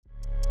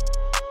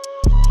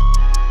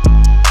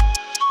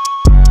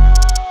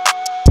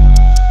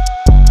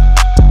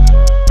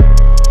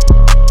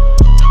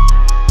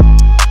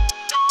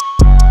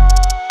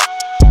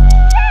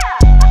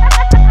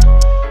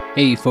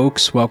Hey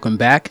folks, welcome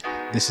back.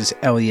 This is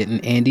Elliot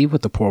and Andy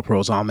with the Poor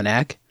Pro's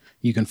Almanac.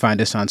 You can find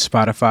us on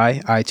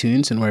Spotify,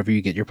 iTunes, and wherever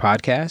you get your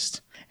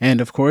podcasts. And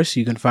of course,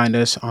 you can find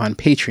us on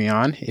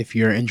Patreon if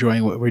you're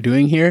enjoying what we're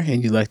doing here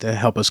and you'd like to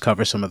help us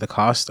cover some of the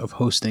cost of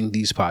hosting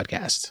these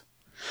podcasts.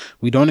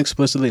 We don't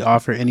explicitly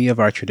offer any of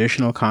our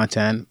traditional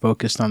content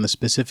focused on the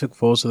specific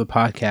goals of the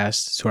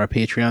podcast to our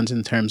Patreons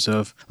in terms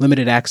of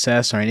limited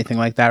access or anything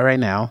like that right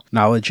now.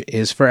 Knowledge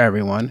is for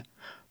everyone.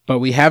 But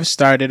we have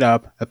started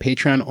up a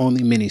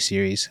Patreon-only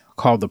miniseries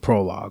called The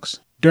Prologues,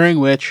 during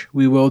which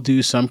we will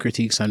do some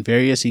critiques on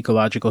various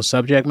ecological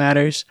subject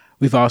matters.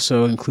 We've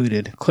also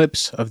included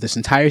clips of this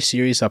entire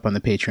series up on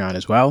the Patreon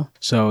as well,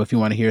 so if you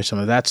want to hear some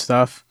of that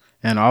stuff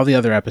and all the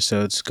other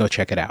episodes, go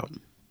check it out.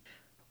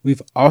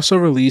 We've also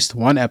released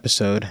one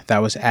episode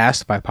that was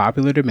asked by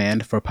popular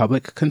demand for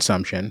public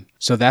consumption,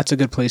 so that's a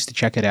good place to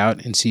check it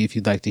out and see if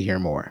you'd like to hear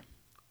more.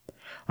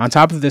 On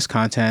top of this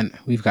content,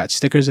 we've got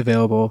stickers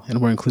available,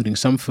 and we're including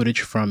some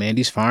footage from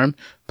Andy's farm,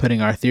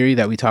 putting our theory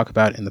that we talk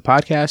about in the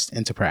podcast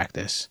into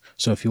practice.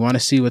 So if you want to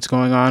see what's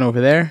going on over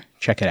there,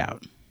 check it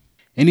out.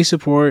 Any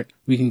support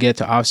we can get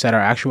to offset our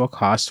actual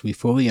costs, we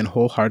fully and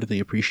wholeheartedly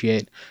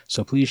appreciate,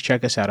 so please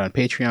check us out on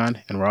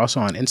Patreon, and we're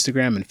also on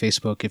Instagram and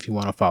Facebook if you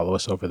want to follow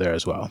us over there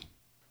as well.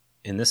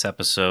 In this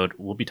episode,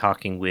 we'll be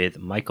talking with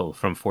Michael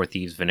from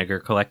Thieves, Vinegar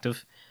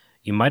Collective.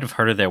 You might have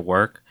heard of their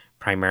work,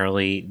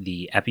 primarily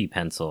the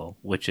EpiPencil,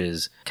 which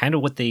is kind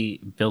of what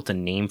they built a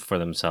name for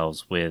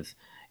themselves with.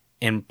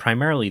 And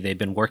primarily, they've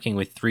been working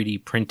with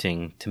 3D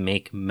printing to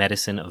make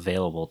medicine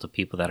available to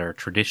people that are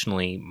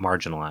traditionally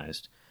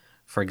marginalized.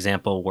 For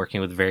example,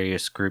 working with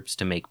various groups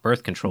to make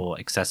birth control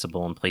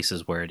accessible in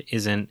places where it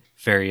isn't,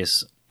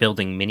 various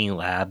building mini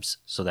labs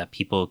so that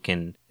people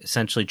can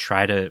essentially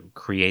try to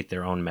create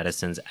their own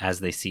medicines as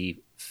they see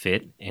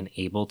fit and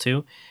able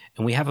to.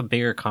 And we have a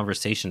bigger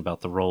conversation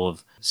about the role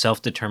of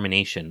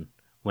self-determination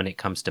when it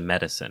comes to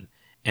medicine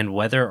and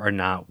whether or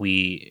not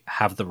we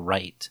have the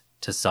right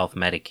to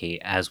self-medicate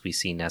as we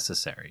see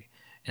necessary.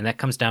 And that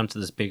comes down to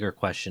this bigger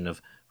question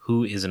of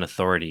who is an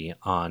authority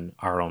on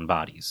our own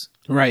bodies.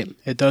 Right.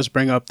 It does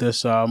bring up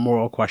this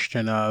moral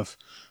question of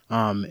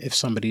if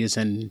somebody is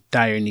in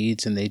dire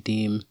needs and they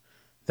deem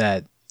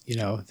that,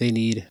 they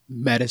need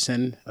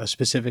medicine, a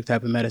specific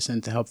type of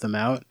medicine to help them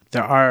out.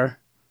 There are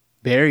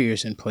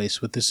barriers in place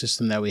with the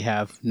system that we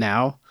have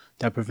now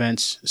that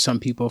prevents some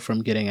people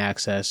from getting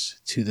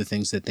access to the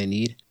things that they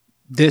need.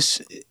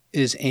 This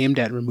is aimed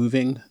at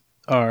removing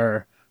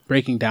or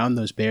breaking down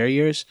those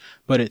barriers,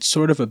 but it's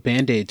sort of a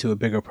band-aid to a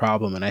bigger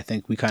problem, and I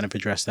think we kind of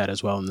address that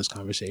as well in this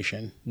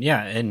conversation.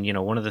 Yeah, and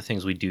one of the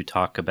things we do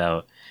talk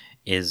about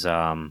is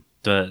the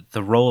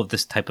role of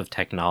this type of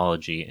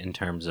technology in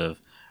terms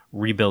of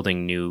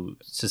rebuilding new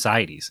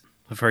societies.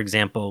 For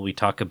example, we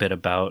talk a bit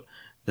about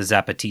the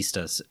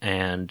Zapatistas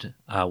and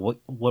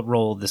what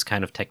role this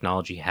kind of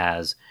technology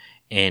has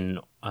in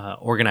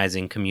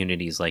organizing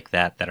communities like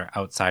that are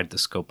outside the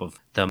scope of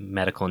the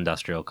medical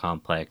industrial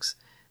complex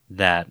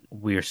that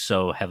we're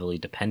so heavily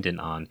dependent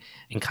on,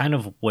 and kind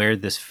of where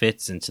this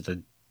fits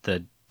into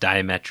the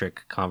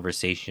diametric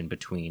conversation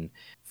between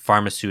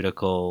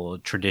pharmaceutical,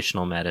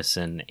 traditional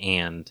medicine,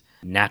 and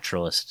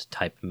naturalist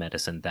type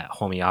medicine, that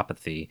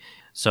homeopathy.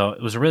 So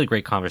it was a really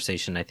great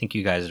conversation. I think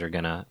you guys are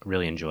going to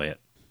really enjoy it.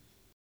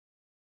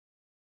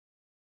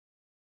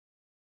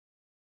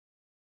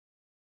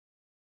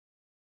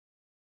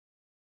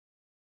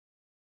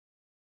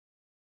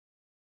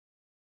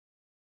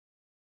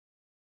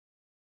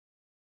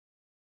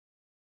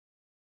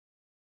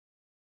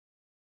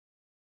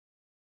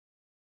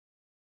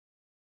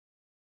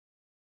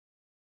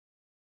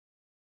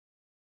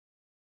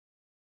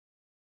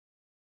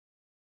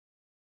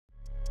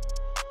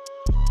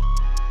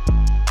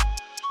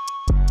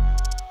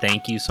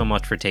 Thank you so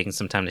much for taking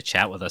some time to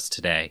chat with us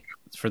today.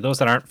 For those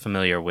that aren't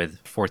familiar with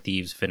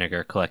Thieves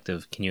Vinegar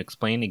Collective, can you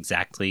explain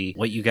exactly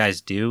what you guys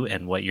do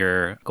and what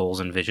your goals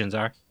and visions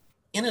are?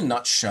 In a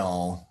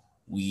nutshell,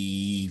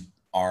 we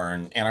are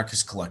an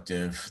anarchist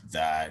collective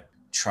that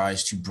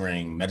tries to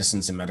bring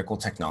medicines and medical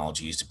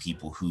technologies to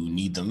people who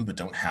need them but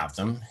don't have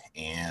them,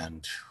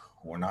 and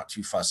we're not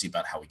too fussy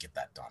about how we get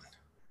that done.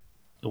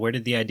 Where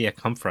did the idea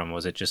come from?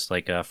 Was it just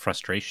like a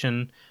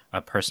frustration,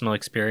 a personal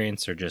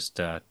experience, or just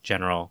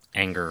general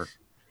anger?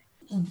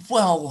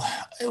 Well,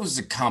 it was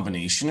a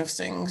combination of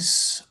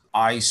things.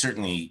 I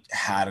certainly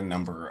had a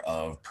number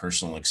of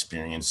personal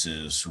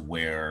experiences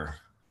where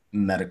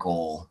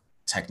medical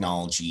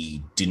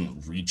technology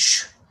didn't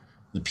reach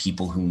the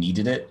people who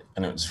needed it,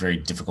 and it was very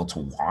difficult to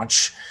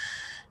watch.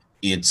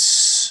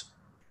 It's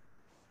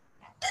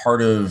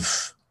part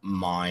of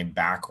my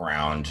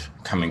background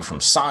coming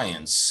from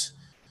science.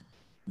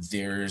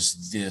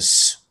 There's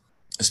this,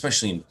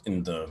 especially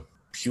in the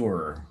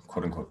pure,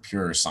 quote unquote,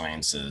 pure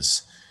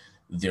sciences,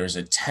 there's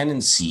a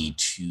tendency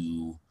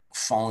to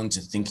fall into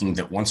thinking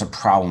that once a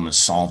problem is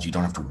solved, you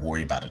don't have to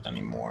worry about it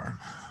anymore.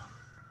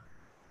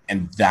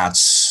 And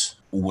that's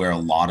where a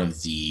lot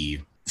of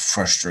the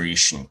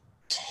frustration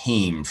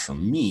came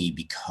from me,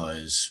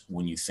 because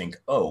when you think,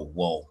 oh,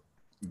 well,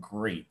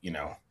 great,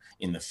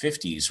 in the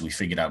 50s, we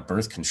figured out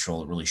birth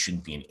control, it really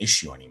shouldn't be an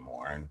issue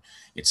anymore. And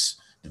it's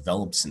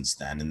developed since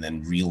then. And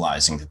then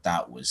realizing that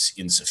that was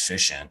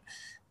insufficient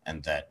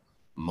and that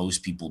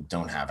most people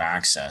don't have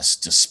access,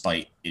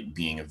 despite it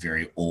being a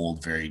very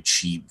old, very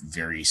cheap,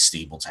 very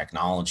stable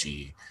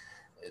technology,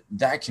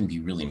 that can be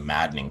really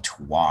maddening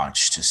to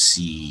watch, to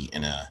see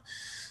in a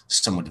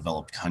somewhat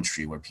developed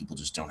country where people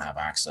just don't have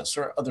access,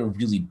 or other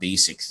really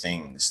basic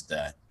things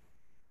that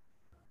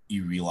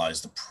you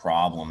realize the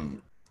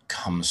problem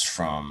comes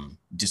from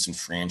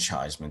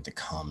disenfranchisement, that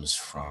comes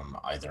from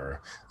either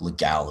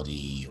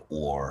legality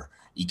or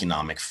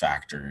economic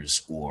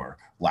factors or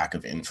lack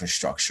of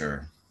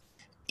infrastructure.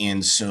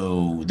 And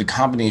so the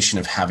combination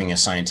of having a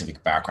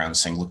scientific background,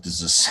 saying, look, this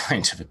is a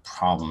scientific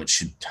problem, it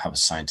should have a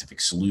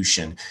scientific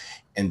solution,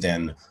 and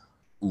then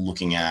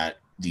looking at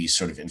these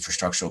sort of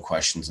infrastructural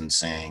questions and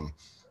saying,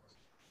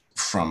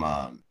 from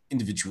an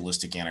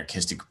individualistic,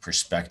 anarchistic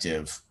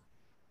perspective,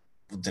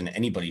 then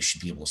anybody should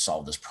be able to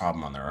solve this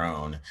problem on their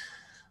own.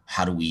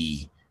 How do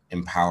we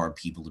empower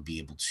people to be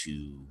able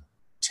to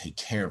take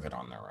care of it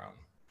on their own?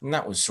 And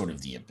that was sort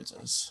of the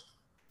impetus.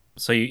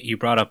 So you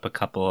brought up a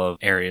couple of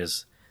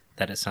areas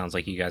that it sounds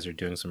like you guys are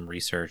doing some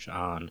research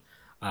on.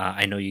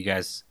 I know you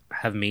guys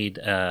have made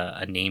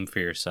a name for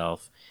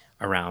yourself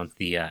around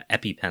the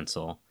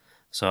EpiPencil.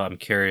 So I'm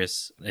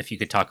curious if you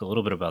could talk a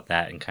little bit about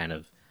that and kind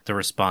of the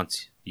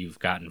response you've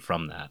gotten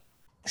from that.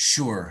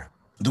 Sure.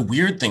 The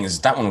weird thing is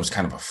that one was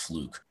kind of a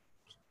fluke.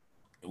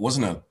 It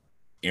wasn't an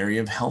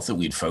area of health that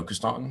we'd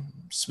focused on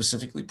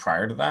specifically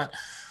prior to that.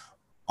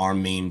 Our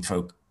main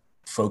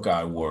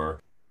foci were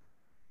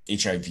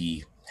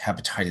HIV,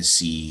 hepatitis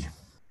C,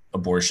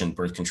 abortion,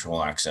 birth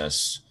control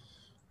access,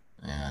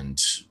 and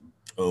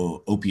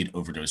opiate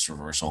overdose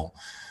reversal.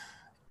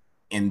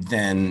 And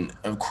then,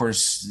 of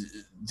course,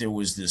 there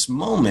was this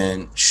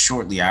moment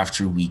shortly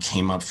after we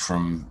came up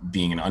from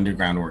being an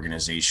underground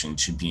organization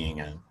to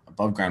being an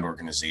above ground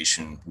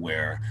organization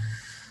where,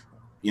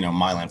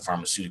 Mylan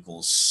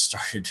Pharmaceuticals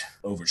started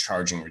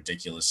overcharging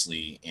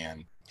ridiculously.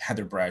 And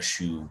Heather Bresch,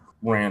 who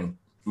ran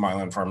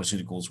Mylan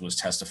Pharmaceuticals, was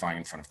testifying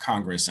in front of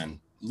Congress and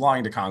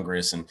lying to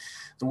Congress. And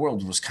the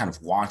world was kind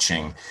of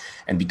watching.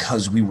 And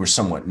because we were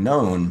somewhat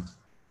known,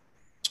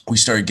 we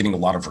started getting a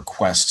lot of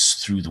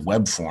requests through the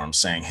web forum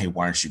saying, hey,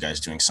 why aren't you guys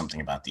doing something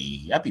about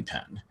the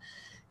EpiPen?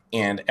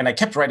 And I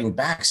kept writing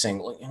back saying,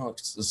 well,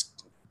 this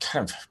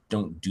kind of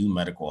don't do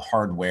medical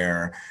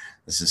hardware.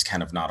 This is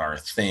kind of not our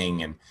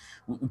thing. And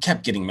we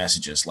kept getting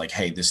messages like,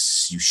 hey,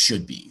 this, you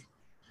should be.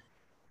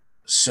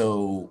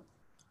 So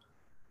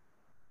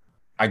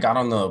I got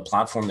on the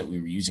platform that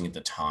we were using at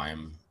the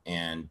time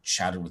and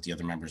chatted with the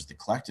other members of the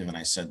collective. And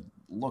I said,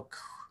 look,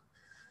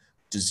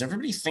 does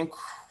everybody think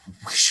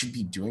we should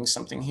be doing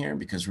something here?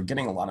 Because we're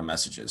getting a lot of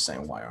messages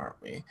saying, why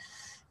aren't we?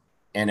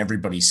 And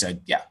everybody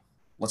said, yeah,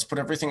 let's put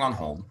everything on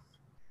hold.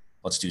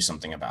 Let's do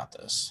something about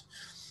this.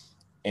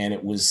 And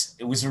it was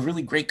a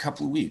really great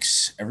couple of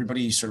weeks.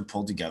 Everybody sort of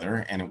pulled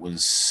together, and it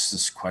was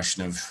this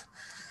question of,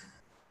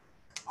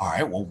 all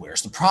right, well,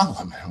 where's the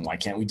problem? Why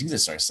can't we do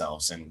this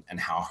ourselves? And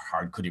how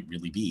hard could it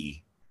really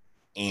be?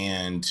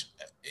 And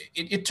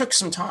it took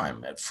some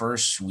time. At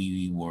first,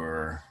 we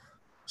were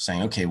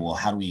saying, okay, well,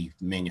 how do we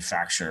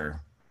manufacture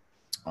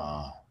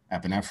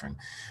epinephrine?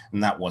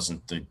 And that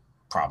wasn't the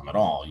problem at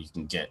all. You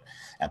can get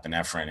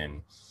epinephrine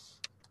in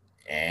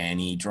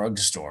any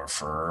drugstore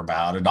for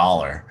about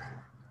 $1.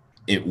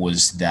 It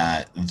was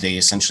that they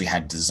essentially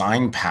had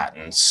design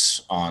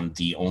patents on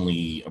the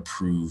only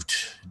approved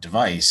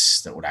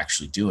device that would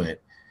actually do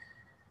it.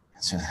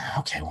 So,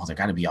 okay, well, there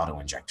got to be auto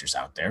injectors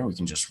out there. We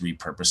can just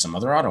repurpose some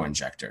other auto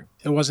injector.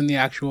 It wasn't the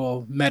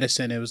actual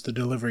medicine, it was the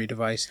delivery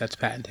device that's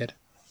patented.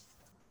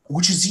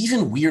 Which is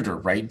even weirder,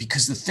 right?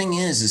 Because the thing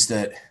is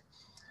that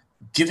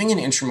giving an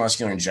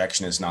intramuscular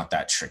injection is not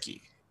that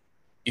tricky.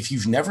 If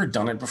you've never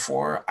done it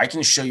before, I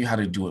can show you how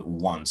to do it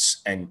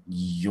once and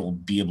you'll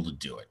be able to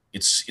do it.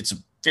 It's a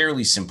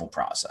fairly simple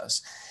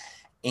process.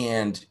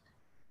 And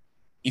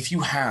if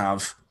you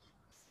have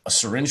a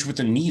syringe with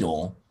a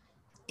needle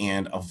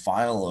and a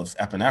vial of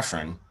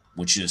epinephrine,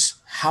 which is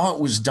how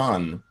it was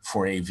done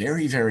for a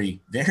very,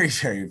 very, very,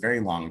 very, very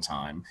long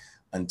time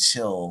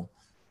until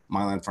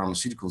Mylan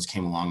Pharmaceuticals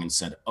came along and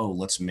said, oh,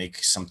 let's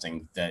make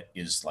something that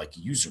is like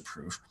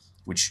user-proof,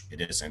 which it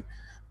isn't.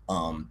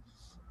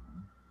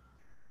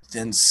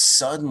 Then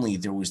suddenly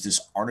there was this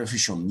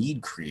artificial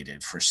need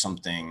created for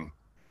something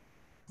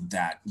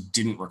that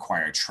didn't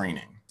require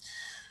training.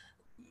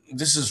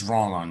 This is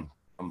wrong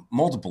on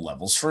multiple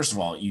levels. First of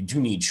all, you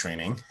do need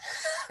training.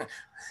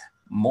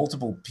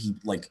 Multiple people,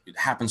 like it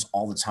happens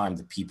all the time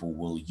that people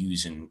will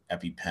use an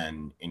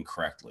EpiPen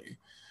incorrectly.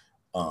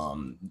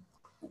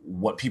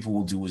 What people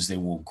will do is they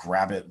will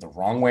grab it the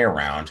wrong way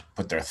around,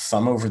 put their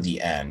thumb over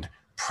the end,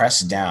 press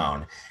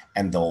down,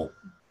 and they'll,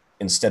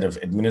 instead of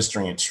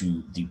administering it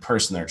to the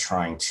person they're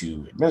trying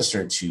to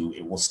administer it to,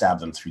 it will stab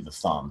them through the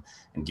thumb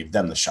and give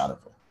them the shot of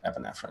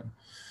epinephrine.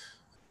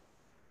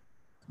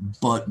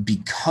 But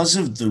because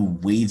of the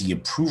way the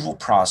approval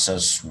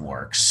process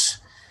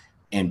works,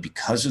 And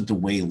because of the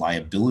way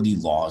liability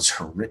laws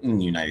are written in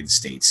the United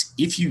States,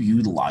 if you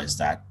utilize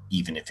that,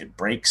 even if it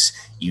breaks,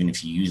 even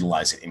if you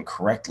utilize it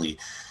incorrectly,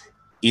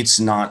 it's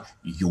not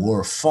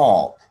your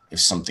fault if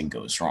something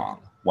goes wrong.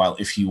 While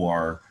if you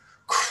are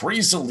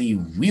crazily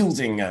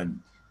wielding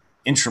an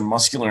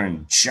intramuscular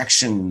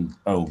injection,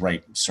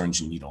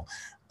 syringe and needle,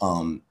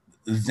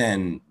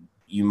 then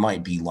you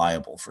might be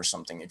liable for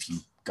something if you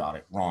got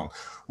it wrong,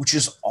 which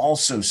is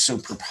also so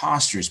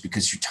preposterous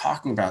because you're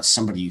talking about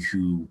somebody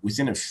who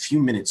within a few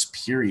minutes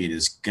period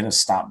is going to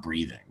stop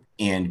breathing.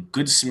 And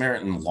Good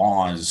Samaritan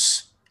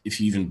laws,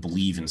 if you even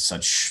believe in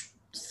such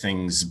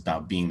things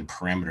about being the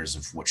parameters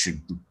of what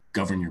should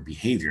govern your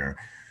behavior,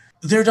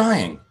 they're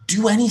dying.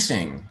 Do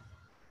anything.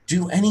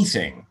 Do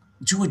anything.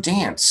 Do a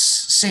dance,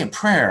 say a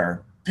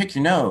prayer, pick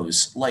your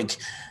nose. Like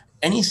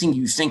anything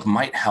you think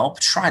might help,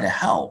 try to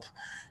help.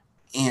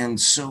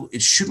 And so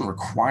it shouldn't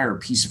require a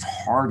piece of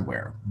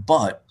hardware,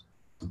 but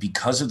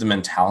because of the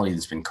mentality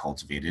that's been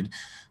cultivated,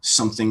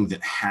 something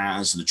that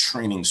has the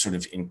training sort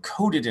of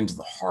encoded into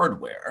the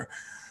hardware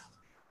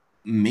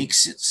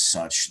makes it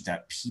such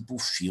that people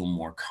feel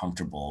more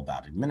comfortable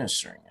about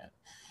administering it.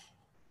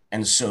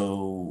 And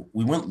so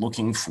we went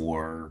looking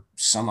for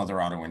some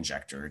other auto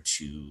injector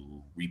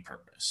to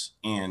repurpose,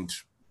 and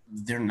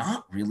they're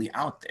not really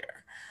out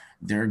there.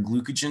 There are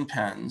glucogen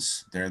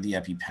pens, there are the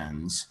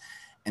EpiPens,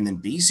 and then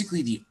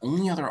basically the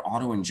only other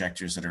auto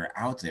injectors that are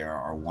out there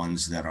are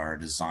ones that are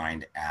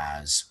designed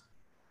as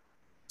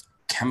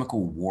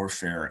chemical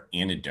warfare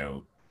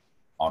antidote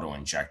auto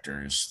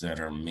injectors that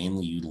are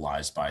mainly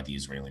utilized by the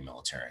Israeli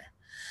military.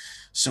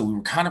 So we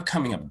were kind of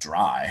coming up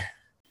dry.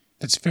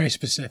 That's very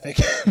specific.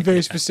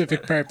 Very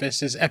specific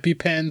purpose. Is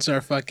EpiPens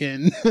are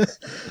fucking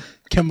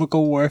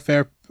chemical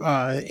warfare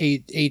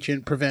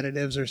agent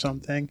preventatives or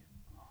something.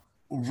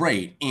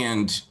 Right.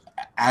 And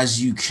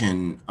as you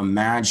can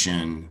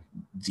imagine,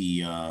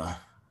 the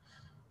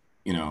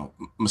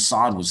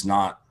Mossad was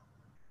not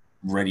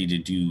ready to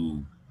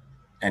do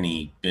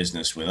any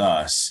business with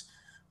us.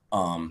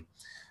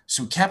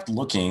 So we kept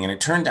looking, and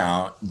it turned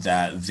out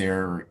that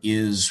there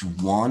is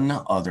one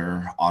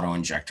other auto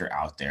injector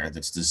out there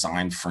that's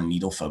designed for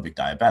needle phobic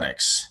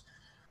diabetics.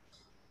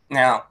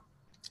 Now,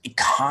 it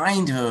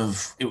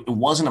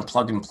wasn't a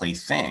plug and play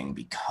thing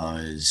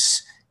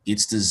because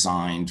it's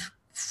designed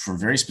for a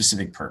very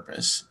specific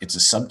purpose. It's a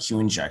sub-Q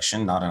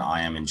injection, not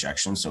an IM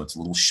injection, so it's a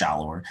little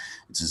shallower.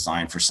 It's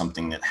designed for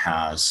something that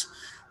has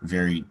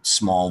very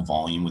small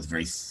volume with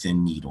very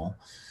thin needle.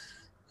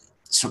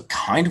 So it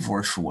kind of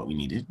works for what we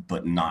needed,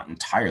 but not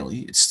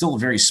entirely. It's still a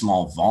very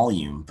small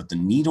volume, but the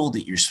needle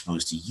that you're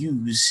supposed to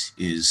use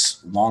is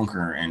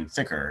longer and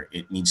thicker.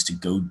 It needs to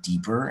go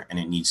deeper, and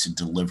it needs to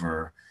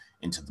deliver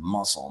into the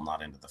muscle,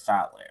 not into the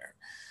fat layer.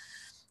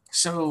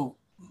 So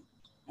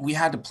we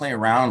had to play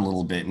around a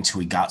little bit until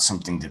we got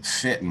something that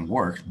fit and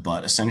worked.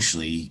 But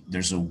essentially,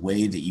 there's a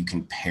way that you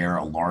can pair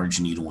a large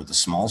needle with a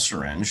small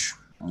syringe,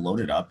 load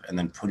it up, and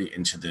then put it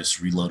into this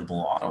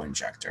reloadable auto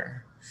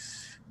injector.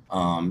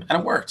 And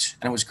it worked,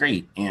 and it was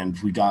great. And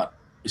we got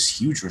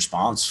this huge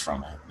response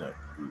from it that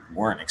we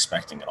weren't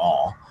expecting at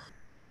all.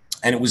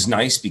 And it was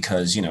nice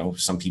because,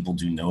 some people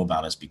do know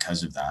about us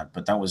because of that.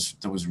 But that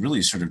was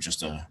really sort of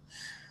just a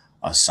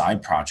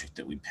side project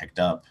that we picked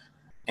up.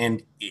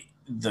 And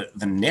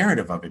the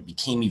narrative of it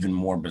became even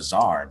more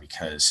bizarre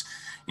because,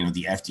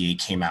 the FDA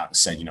came out and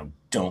said,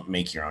 don't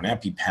make your own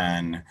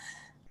EpiPen.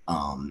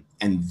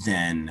 And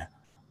then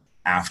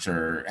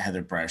after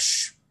Heather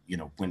Bresch,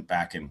 went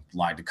back and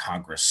lied to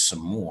Congress some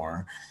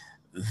more,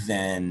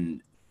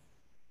 then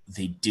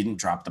they didn't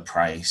drop the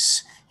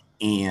price.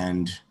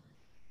 And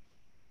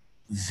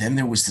then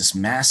there was this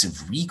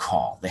massive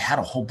recall. They had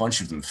a whole bunch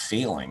of them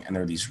failing. And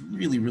there are these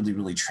really, really,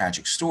 really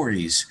tragic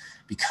stories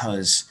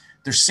because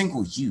they're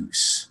single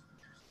use.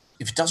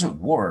 If it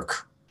doesn't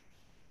work,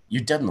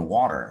 you're dead in the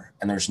water.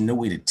 And there's no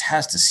way to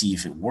test to see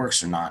if it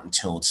works or not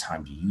until it's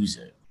time to use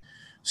it.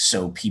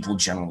 So people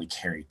generally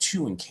carry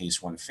two in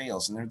case one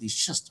fails. And there are these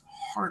just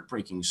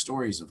heartbreaking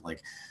stories of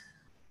like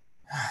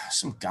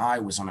some guy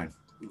was on a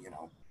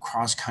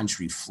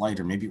cross-country flight,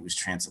 or maybe it was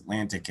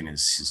transatlantic, and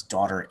his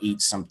daughter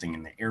ate something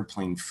in the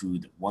airplane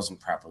food that wasn't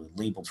properly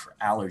labeled for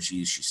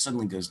allergies. She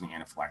suddenly goes into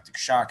anaphylactic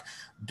shock.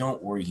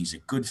 Don't worry, he's a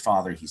good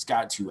father. He's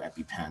got 2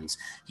 EpiPens.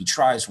 He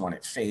tries one,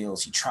 it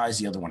fails. He tries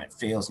the other one, it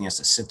fails, and he has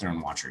to sit there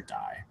and watch her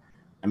die.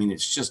 I mean,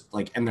 it's just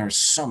like, and there's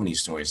so many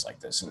stories like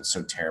this, and it's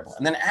so terrible.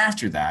 And then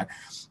after that,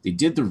 they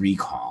did the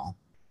recall,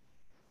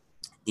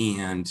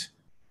 and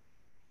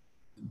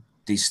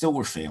they still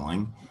were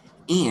failing.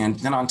 And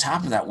then on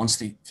top of that, once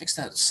they fixed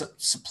that,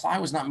 supply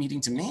was not meeting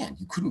demand.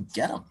 You couldn't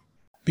get them.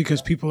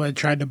 Because people had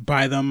tried to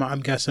buy them, I'm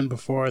guessing,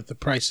 before the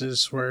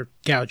prices were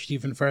gouged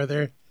even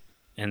further.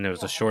 And there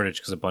was a shortage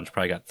because a bunch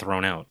probably got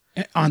thrown out.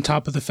 On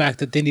top of the fact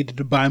that they needed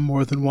to buy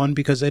more than one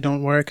because they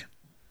don't work.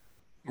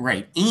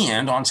 Right.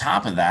 And on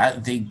top of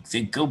that, they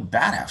go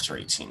bad after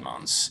 18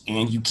 months.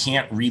 And you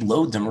can't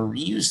reload them or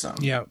reuse them.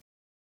 Yeah.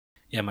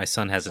 Yeah, my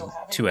son has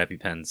 2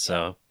 EpiPens,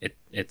 so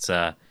it's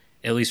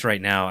at least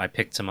right now, I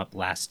picked some up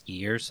last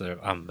year, so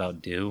I'm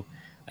about due.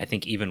 I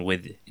think even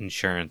with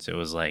insurance, it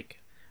was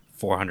like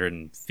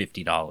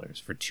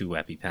 $450 for 2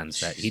 EpiPens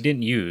that he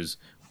didn't use,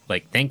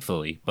 like,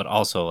 thankfully, but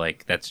also,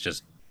 like, that's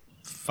just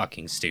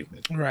fucking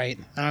stupid. Right.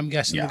 And I'm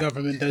guessing Yeah. the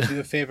government does you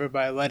a favor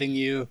by letting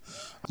you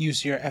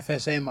use your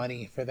FSA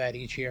money for that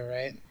each year,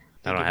 right?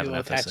 They I don't give have you an a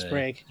little tax FSA.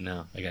 break.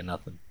 No, I got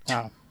nothing.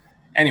 Oh.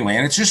 Anyway,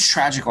 and it's just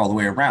tragic all the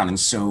way around. And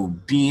so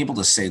being able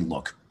to say,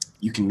 look,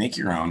 you can make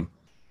your own.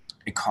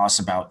 It costs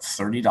about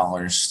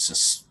 $30 to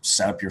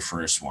set up your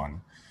first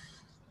one.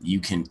 You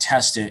can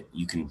test it,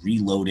 you can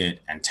reload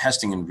it, and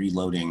testing and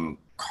reloading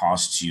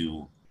costs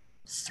you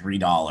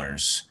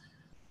 $3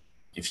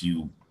 if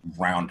you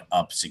round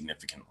up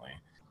significantly.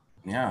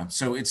 Yeah,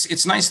 so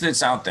it's nice that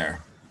it's out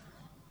there.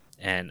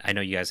 And I know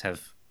you guys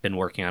have been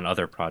working on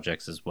other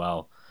projects as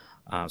well.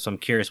 So I'm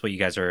curious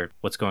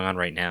what's going on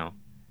right now.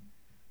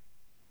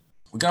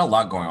 We got a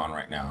lot going on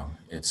right now.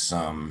 It's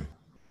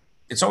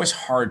always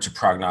hard to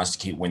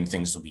prognosticate when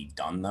things will be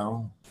done,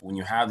 though. When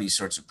you have these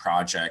sorts of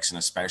projects, and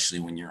especially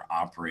when you're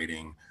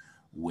operating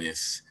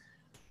with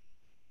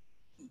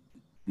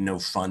no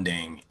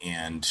funding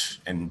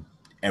and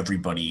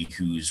everybody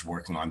who's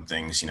working on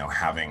things,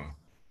 having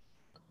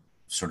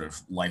sort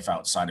of life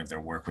outside of their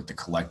work with the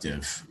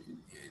collective,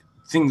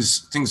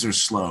 things are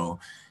slow,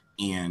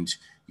 and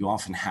you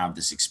often have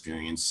this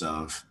experience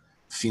of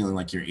feeling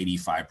like you're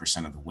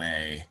 85% of the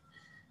way,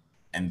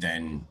 and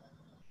then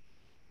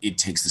it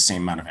takes the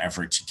same amount of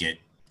effort to get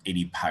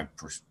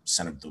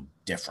 85% of the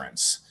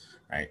difference,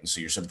 right? And so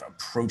you're sort of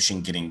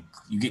approaching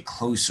you get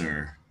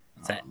closer.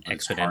 It's that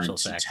It's exponential hard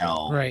to factor.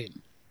 tell. Right.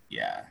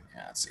 Yeah,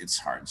 it's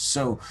hard.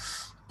 So,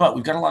 but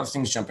we've got a lot of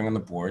things jumping on the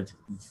board.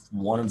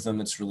 One of them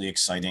that's really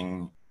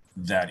exciting,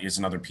 that is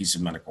another piece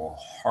of medical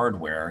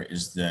hardware,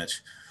 is that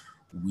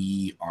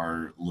we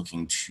are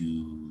looking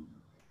to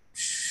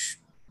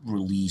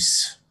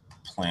release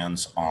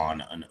plans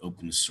on an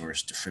open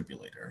source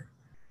defibrillator.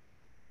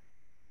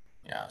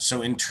 Yeah.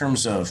 So in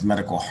terms of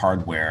medical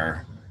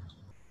hardware,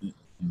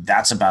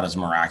 that's about as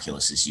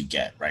miraculous as you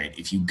get, right?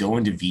 If you go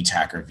into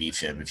VTAC or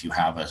VFib, if you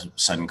have a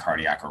sudden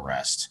cardiac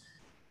arrest,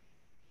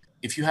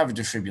 if you have a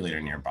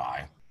defibrillator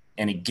nearby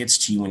and it gets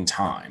to you in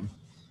time,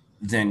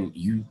 then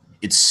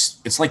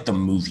it's like the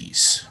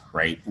movies,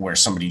 right? Where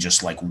somebody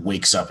just like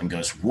wakes up and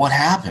goes, "What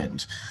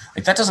happened?"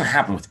 Like that doesn't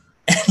happen with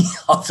any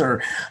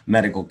other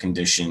medical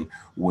condition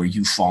where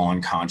you fall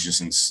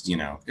unconscious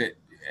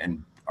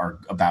and are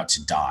about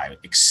to die,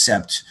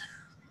 except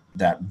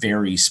that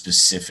very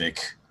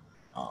specific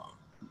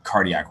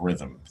cardiac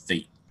rhythm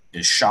that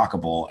is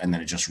shockable, and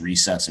then it just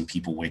resets and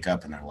people wake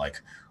up and they're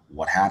like,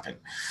 "What happened?"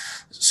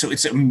 So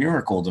it's a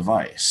miracle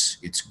device.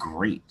 It's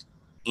great.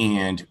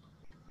 And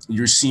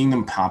you're seeing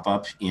them pop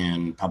up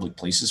in public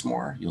places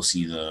more. You'll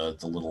see the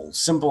little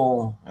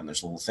symbol, and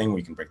there's a little thing where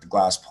you can break the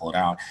glass, pull it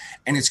out.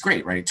 And it's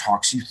great, right? It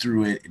talks you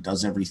through it. It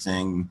does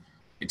everything.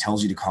 It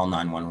tells you to call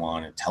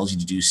 911. It tells you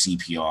to do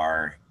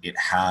CPR. It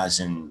has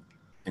an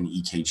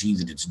EKG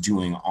that it's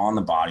doing on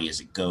the body as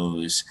it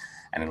goes,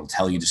 and it'll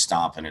tell you to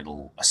stop, and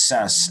it'll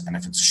assess. And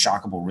if it's a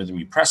shockable rhythm,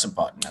 you press a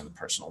button and the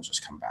person will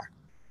just come back.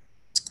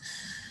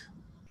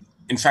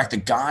 In fact, the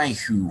guy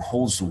who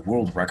holds the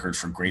world record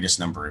for greatest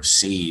number of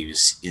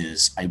saves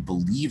is, I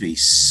believe, a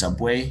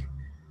subway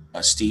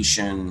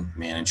station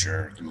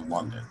manager in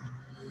London.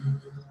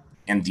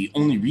 And the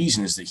only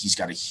reason is that he's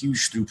got a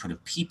huge throughput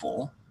of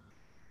people,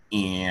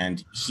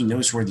 and he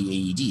knows where the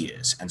AED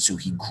is. And so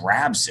he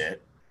grabs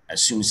it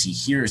as soon as he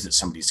hears that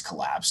somebody's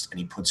collapsed, and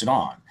he puts it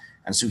on.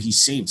 And so he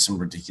saved some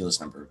ridiculous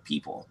number of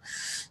people.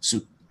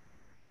 So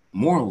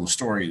moral of the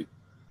story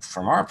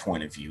from our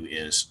point of view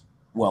is,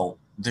 well,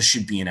 this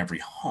should be in every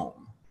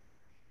home.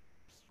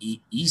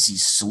 Easy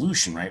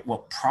solution, right? Well,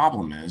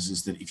 problem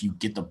is that if you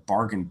get the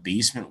bargain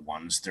basement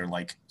ones, they're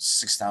like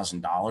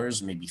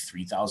 $6,000, maybe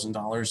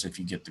 $3,000 if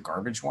you get the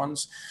garbage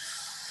ones.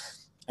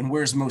 And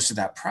where's most of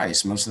that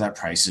price? Most of that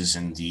price is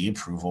in the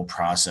approval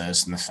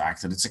process and the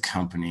fact that it's a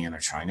company and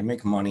they're trying to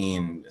make money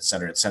and et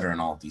cetera,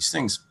 and all of these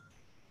things.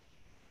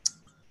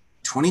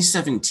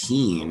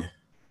 2017,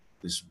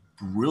 this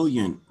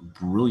brilliant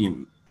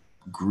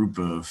group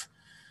of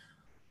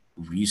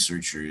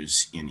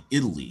researchers in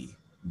Italy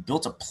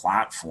built a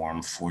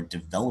platform for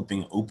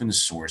developing open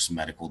source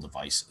medical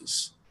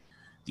devices.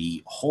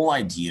 The whole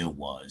idea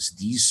was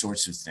these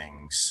sorts of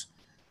things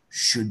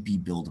should be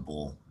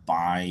buildable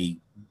by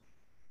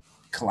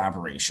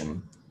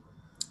collaboration.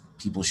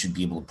 People should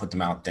be able to put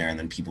them out there, and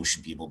then people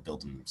should be able to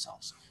build them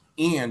themselves.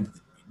 And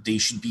they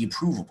should be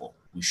approvable.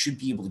 We should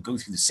be able to go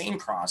through the same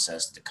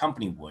process that the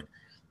company would,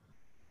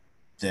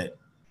 that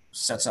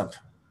sets up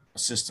a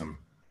system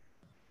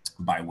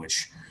by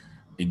which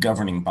a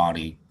governing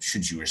body,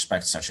 should you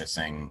respect such a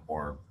thing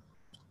or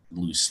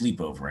lose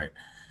sleep over it,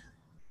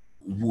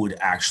 would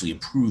actually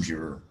approve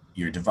your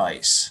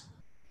device.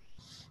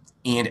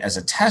 And as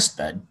a test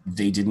bed,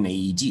 they did an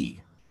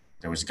AED.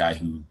 There was a guy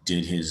who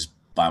did his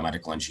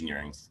biomedical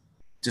engineering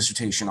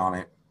dissertation on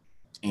it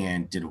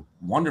and did a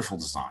wonderful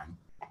design.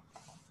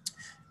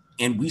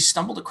 And we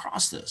stumbled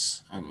across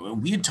this.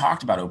 And we had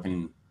talked about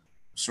open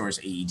source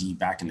AED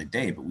back in the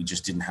day, but we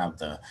just didn't have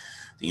the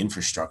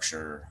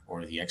infrastructure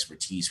or the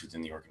expertise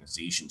within the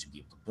organization to be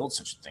able to build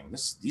such a thing.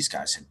 These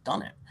guys had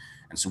done it.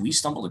 And so we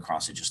stumbled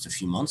across it just a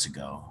few months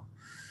ago.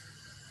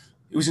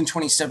 It was in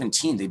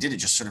 2017. They did it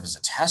just sort of as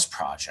a test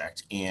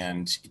project,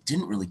 and it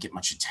didn't really get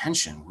much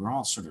attention. We were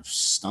all sort of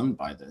stunned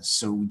by this.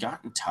 So we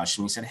got in touch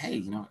and we said,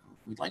 hey,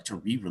 we'd like to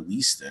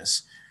re-release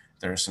this.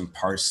 There are some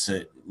parts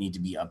that need to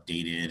be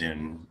updated,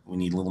 and we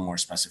need a little more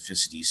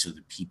specificity so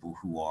that people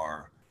who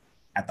are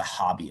at the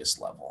hobbyist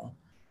level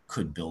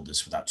could build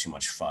this without too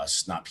much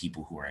fuss, not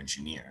people who are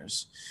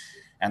engineers.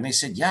 And they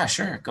said, yeah,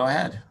 sure, go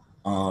ahead.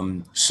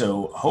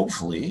 So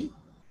hopefully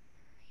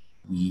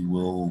we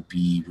will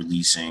be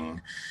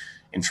releasing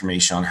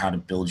information on how to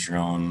build your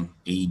own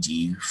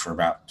AED for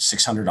about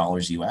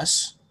 $600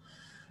 US.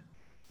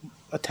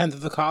 A tenth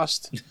of the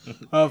cost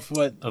of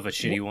what of a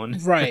shitty one.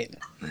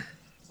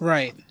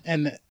 Right.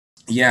 And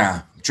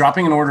yeah,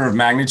 dropping an order of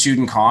magnitude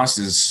in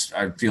cost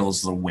I feel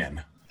is the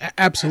win.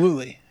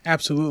 Absolutely.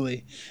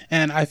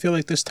 And I feel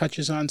like this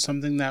touches on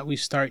something that we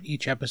start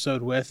each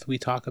episode with. We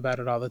talk about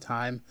it all the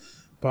time,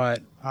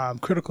 but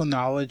critical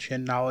knowledge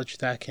and knowledge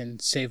that can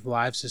save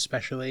lives,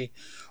 especially,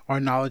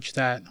 or knowledge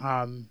that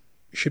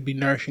should be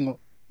nourishing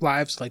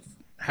lives, like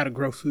how to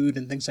grow food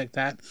and things like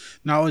that.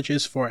 Knowledge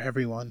is for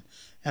everyone.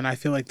 And I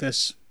feel like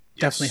this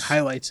definitely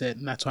highlights it.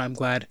 And that's why I'm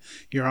glad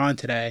you're on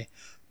today.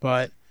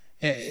 But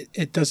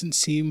it doesn't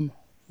seem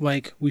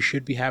like we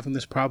should be having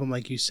this problem.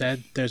 Like you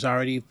said,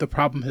 the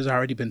problem has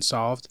already been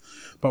solved,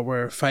 but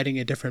we're fighting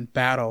a different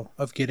battle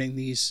of getting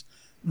these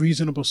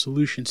reasonable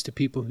solutions to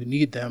people who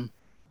need them.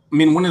 I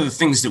mean, one of the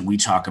things that we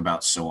talk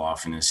about so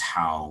often is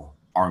how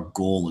our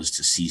goal is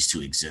to cease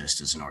to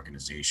exist as an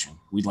organization.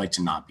 We'd like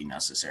to not be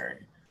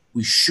necessary.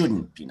 We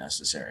shouldn't be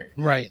necessary,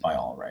 right, by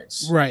all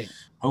rights. Right.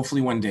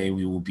 Hopefully one day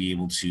we will be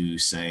able to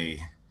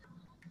say,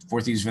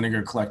 Thieves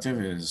Vinegar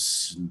Collective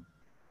is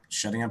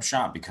shutting up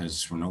shop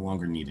because we're no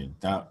longer needed.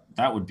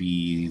 That would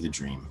be the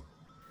dream.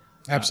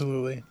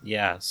 Absolutely.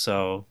 Yeah.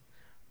 So,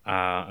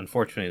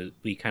 unfortunately,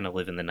 we kind of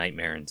live in the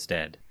nightmare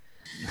instead.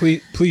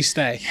 Please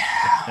stay.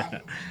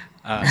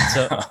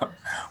 So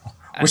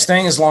we're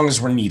staying as long as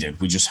we're needed.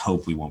 We just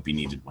hope we won't be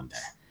needed one day.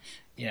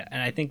 Yeah,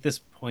 and I think this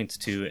points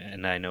to,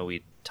 and I know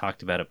we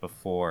talked about it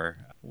before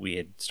we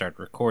had started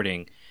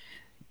recording,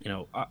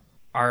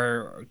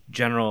 our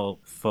general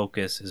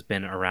focus has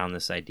been around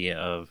this idea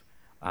of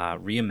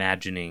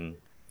reimagining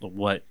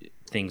what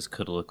things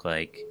could look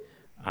like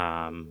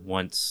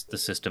once the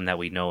system that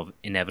we know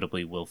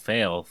inevitably will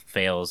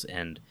fails,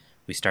 and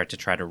we start to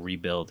try to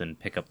rebuild and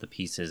pick up the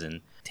pieces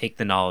and take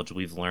the knowledge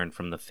we've learned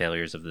from the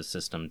failures of the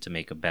system to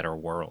make a better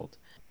world.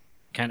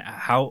 Kind of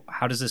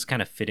how does this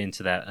kind of fit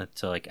into that,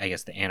 to like, I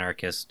guess, the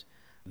anarchist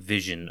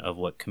vision of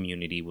what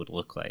community would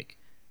look like?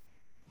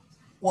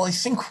 Well, I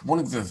think one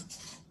of the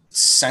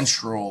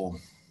central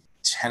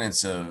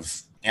tenets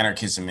of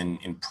anarchism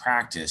in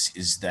practice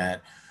is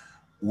that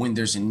when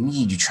there's a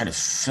need, you try to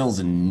fill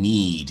the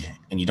need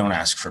and you don't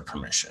ask for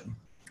permission,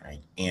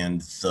 right?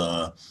 And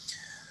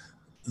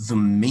the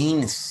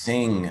main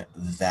thing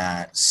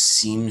that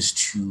seems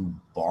to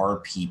bar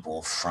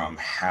people from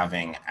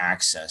having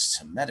access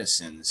to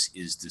medicines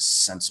is this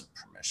sense of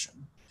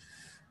permission,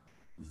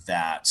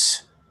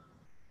 that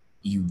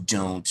you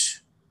don't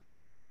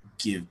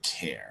give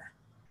care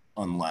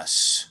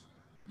unless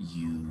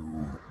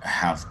you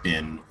have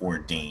been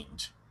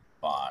ordained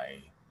by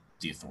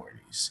the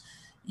authorities.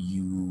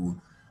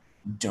 You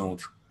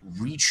don't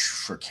reach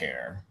for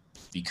care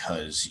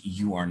because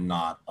you are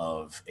not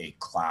of a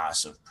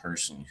class of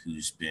person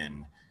who's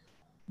been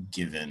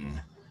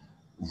given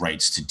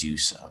rights to do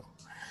so.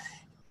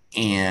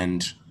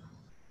 And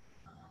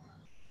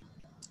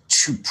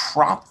to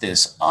prop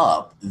this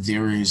up,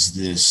 there is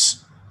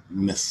this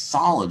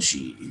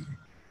mythology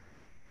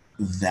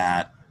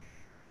that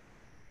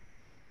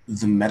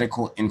the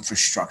medical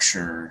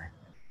infrastructure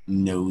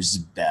knows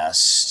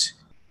best,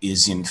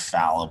 is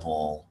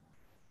infallible,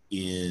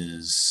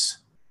 is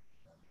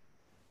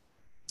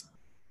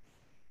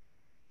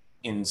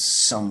in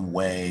some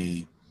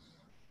way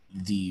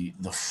the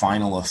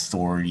final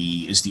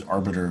authority, is the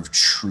arbiter of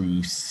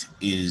truth,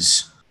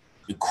 is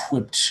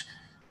equipped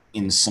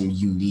in some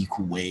unique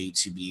way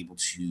to be able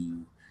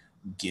to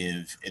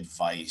give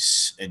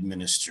advice,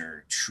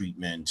 administer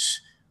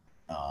treatment,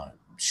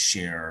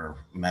 share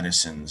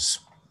medicines.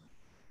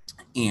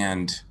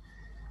 And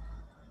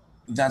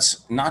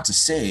that's not to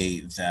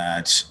say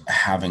that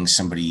having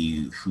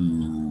somebody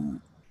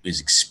who is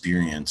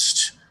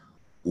experienced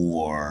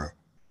or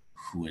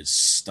who has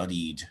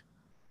studied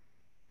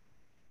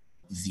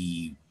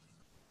the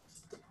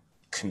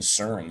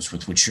concerns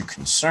with which you're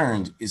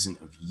concerned isn't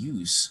of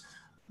use,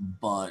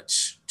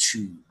 but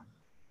to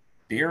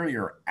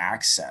barrier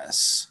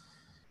access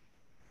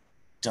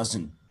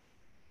doesn't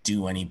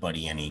do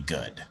anybody any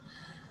good.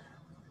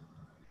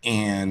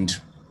 And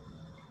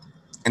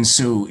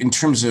so in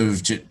terms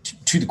of,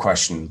 to the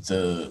question,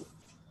 the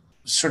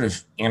sort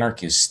of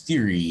anarchist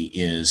theory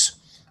is,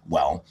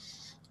 well,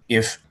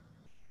 if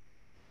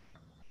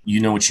you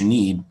know what you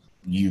need,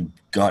 you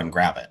go out and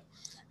grab it.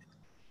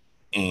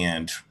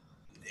 And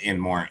in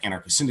more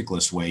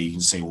anarcho-syndicalist way, you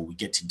can say, well, we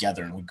get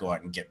together and we go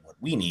out and get what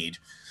we need.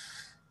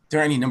 There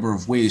are any number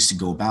of ways to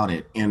go about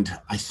it. And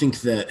I think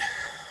that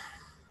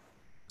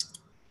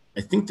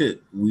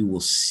we will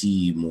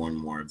see more and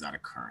more of that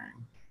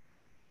occurring.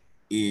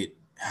 It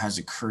has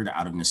occurred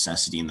out of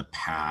necessity in the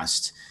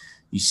past.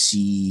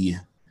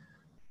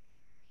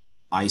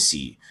 I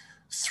see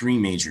three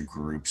major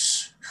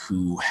groups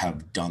who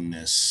have done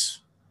this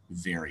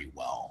very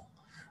well.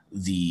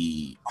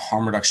 The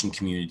harm reduction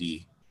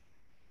community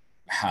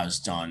has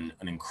done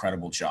an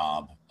incredible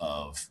job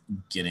of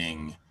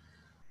getting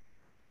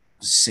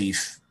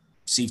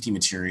safety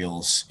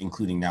materials,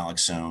 including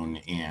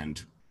naloxone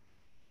and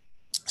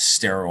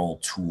sterile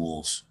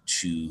tools,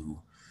 to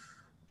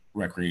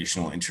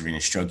recreational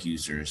intravenous drug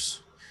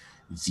users.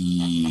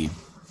 The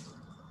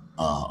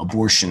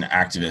abortion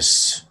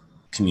activist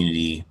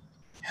community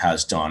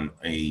has done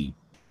a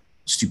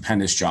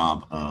stupendous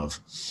job of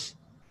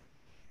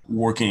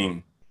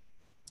working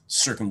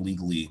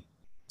circumlegally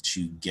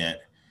to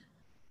get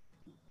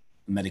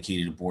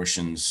medicated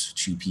abortions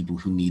to people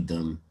who need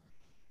them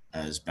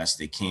as best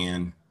they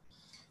can.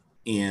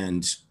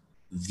 And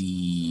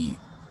the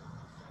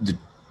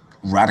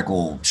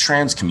radical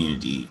trans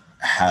community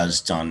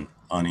has done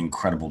an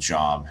incredible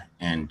job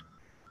and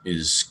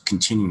is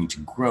continuing to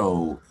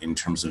grow in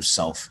terms of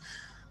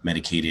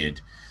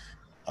self-medicated,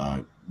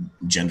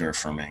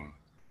 gender-affirming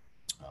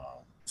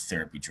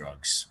therapy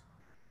drugs.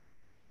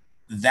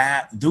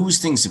 Those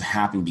things have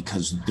happened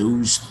because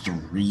those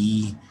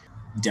three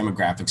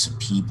demographics of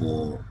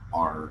people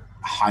are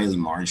highly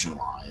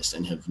marginalized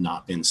and have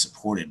not been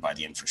supported by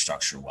the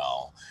infrastructure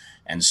well.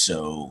 And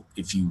so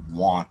if you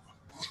want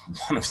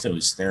one of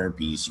those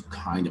therapies, you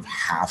kind of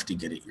have to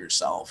get it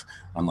yourself,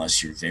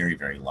 unless you're very,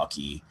 very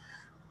lucky.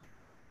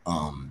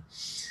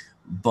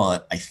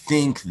 But I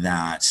think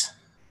that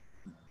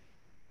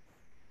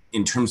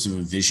in terms of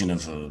a vision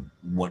of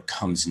what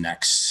comes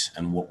next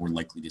and what we're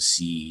likely to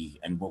see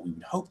and what we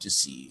would hope to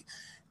see,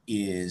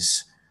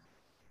 is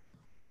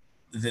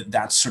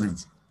that's sort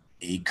of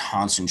a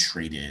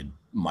concentrated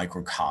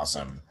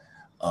microcosm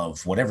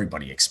of what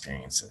everybody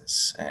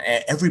experiences.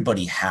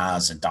 Everybody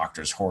has a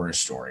doctor's horror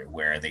story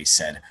where they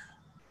said,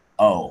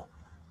 oh,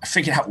 I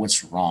figured out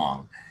what's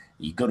wrong.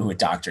 You go to a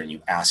doctor and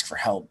you ask for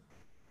help.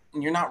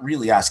 And you're not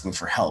really asking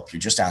for help. You're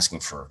just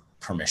asking for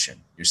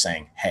permission. You're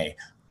saying, hey,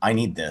 I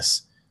need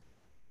this.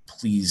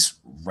 Please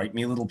write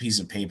me a little piece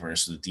of paper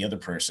so that the other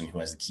person who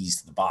has the keys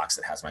to the box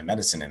that has my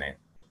medicine in it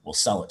will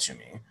sell it to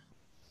me.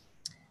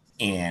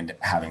 And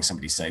having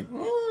somebody say,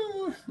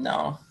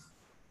 no,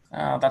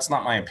 that's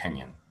not my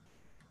opinion.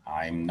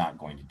 I'm not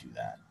going to do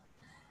that.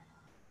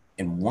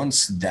 And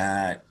once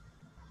that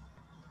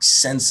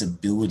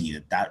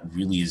sensibility that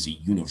really is a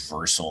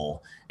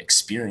universal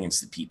experience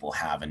that people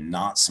have and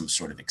not some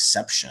sort of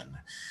exception,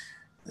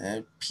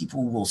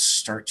 people will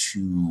start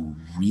to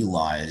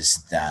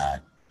realize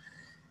that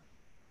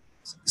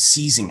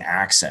seizing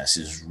access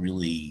is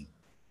really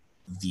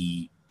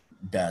the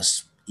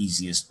best,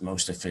 easiest,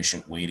 most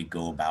efficient way to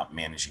go about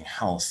managing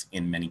health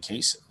in many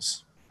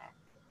cases.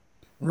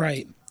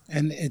 Right.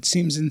 And it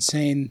seems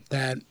insane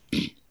that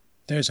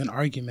there's an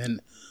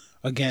argument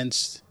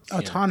against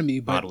autonomy,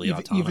 but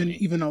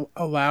even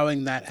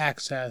allowing that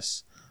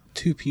access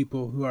to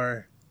people who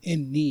are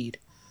in need.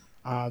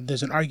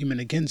 There's an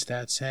argument against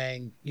that,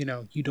 saying,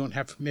 you don't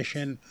have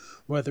permission,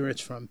 whether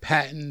it's from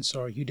patents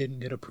or you didn't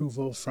get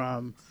approval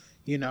from,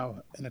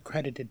 an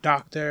accredited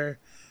doctor,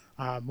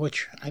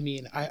 which,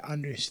 I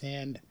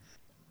understand.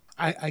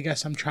 I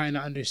guess I'm trying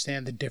to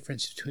understand the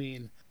difference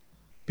between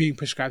being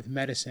prescribed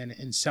medicine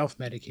and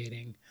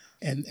self-medicating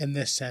in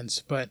this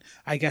sense, but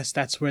I guess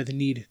that's where the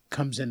need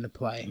comes into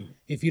play.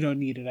 If you don't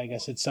need it, I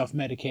guess it's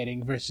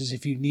self-medicating, versus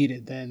if you need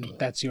it, then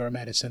that's your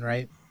medicine,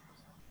 right?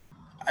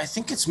 I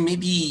think it's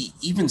maybe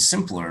even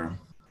simpler.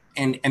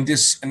 And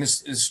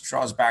this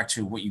draws back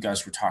to what you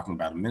guys were talking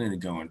about a minute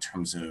ago in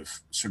terms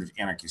of sort of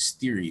anarchist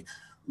theory.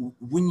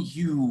 When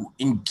you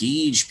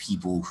engage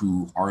people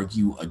who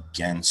argue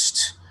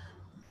against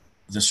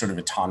the sort of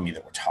autonomy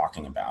that we're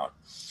talking about,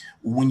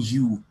 when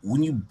you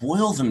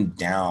boil them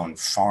down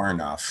far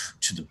enough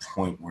to the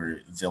point where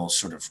they'll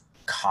sort of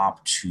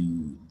cop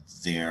to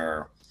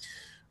their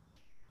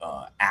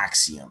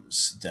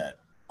axioms that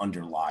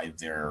underlie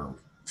their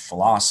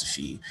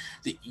philosophy,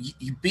 that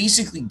you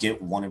basically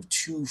get one of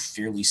two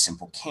fairly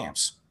simple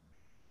camps.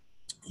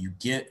 You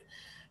get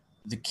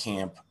the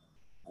camp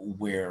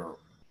where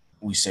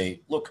we say,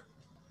 look,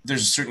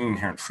 there's a certain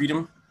inherent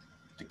freedom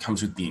that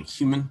comes with being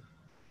human.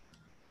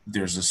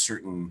 There's a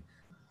certain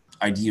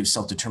idea of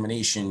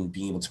self-determination,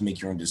 being able to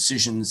make your own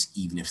decisions,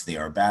 even if they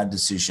are bad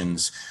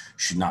decisions,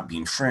 should not be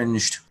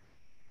infringed.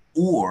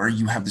 Or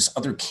you have this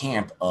other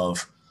camp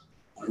of,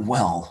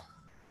 well,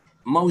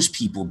 most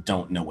people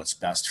don't know what's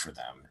best for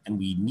them, and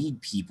we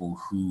need people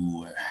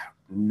who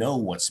know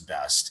what's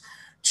best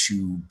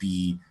to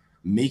be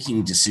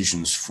making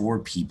decisions for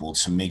people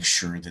to make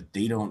sure that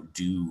they don't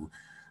do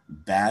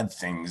bad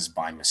things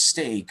by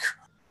mistake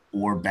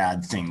or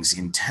bad things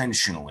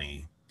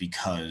intentionally,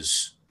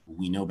 because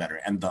we know better.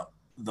 And the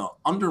the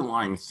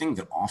underlying thing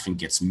that often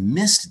gets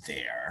missed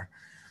there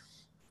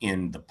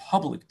in the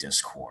public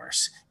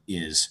discourse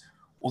is,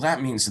 well,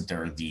 that means that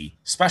there are the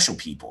special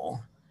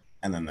people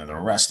and then there are the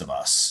rest of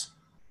us,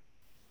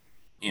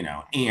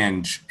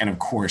 and of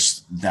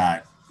course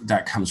that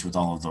comes with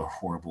all of the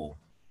horrible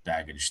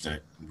baggage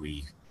that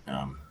we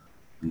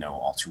know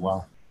all too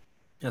well.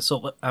 Yeah,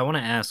 so I want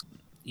to ask,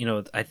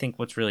 I think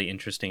what's really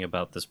interesting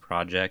about this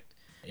project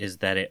is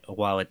that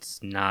while it's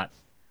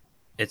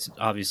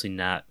obviously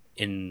not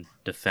in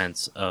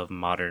defense of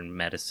modern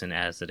medicine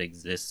as it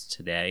exists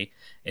today,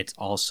 it's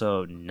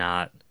also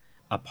not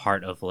a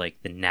part of like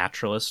the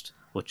naturalist,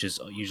 which is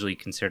usually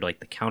considered like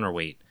the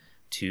counterweight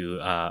to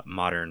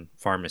modern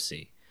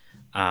pharmacy.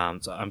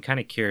 So I'm kind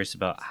of curious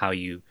about how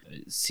you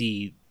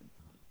see,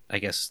 I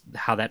guess,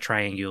 how that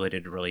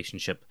triangulated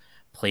relationship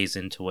plays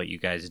into what you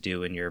guys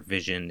do and your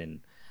vision and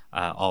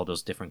all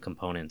those different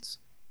components.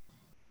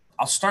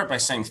 I'll start by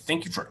saying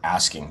thank you for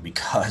asking,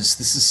 because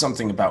this is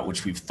something about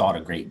which we've thought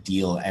a great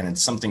deal, and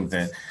it's something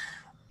that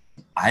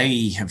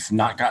I have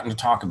not gotten to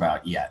talk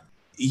about yet.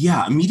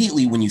 Yeah,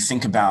 immediately when you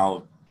think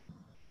about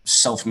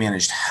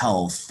self-managed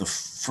health, the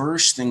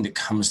first thing that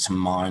comes to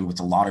mind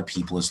with a lot of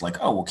people is like,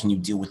 oh, well, can you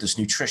deal with this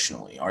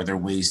nutritionally? Are there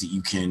ways that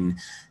you can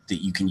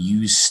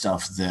use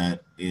stuff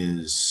that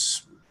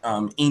is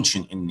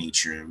ancient in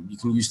nature? You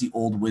can use the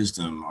old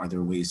wisdom. Are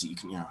there ways that you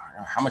can,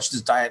 how much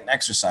does diet and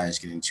exercise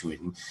get into it?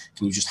 And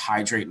can you just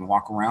hydrate and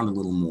walk around a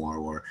little more?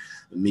 Or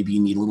maybe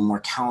you need a little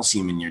more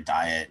calcium in your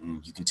diet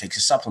and you can take a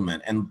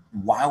supplement. And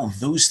while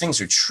those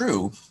things are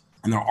true,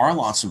 and there are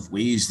lots of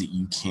ways that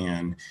you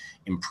can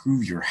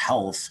improve your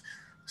health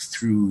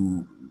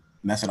through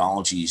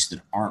methodologies that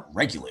aren't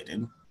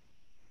regulated,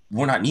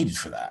 we're not needed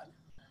for that.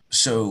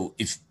 So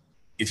if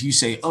you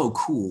say, oh,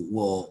 cool,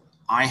 well,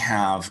 I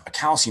have a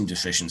calcium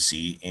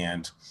deficiency,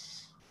 and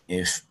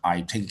if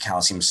I take a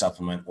calcium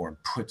supplement or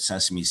put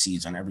sesame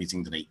seeds on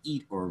everything that I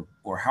eat, or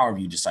however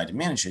you decide to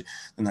manage it,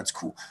 then that's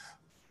cool.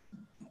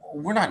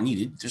 We're not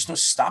needed. There's no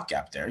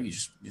stopgap there. You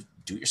just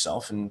do it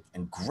yourself, and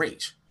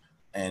great.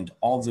 And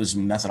all of those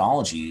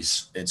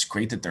methodologies, it's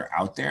great that they're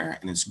out there,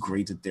 and it's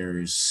great that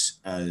there's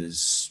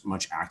as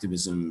much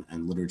activism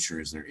and literature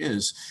as there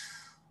is.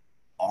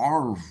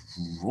 Our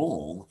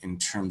role in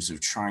terms of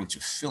trying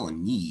to fill a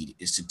need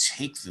is to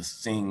take the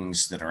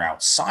things that are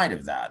outside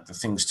of that, the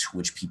things to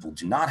which people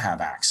do not have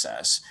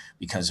access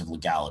because of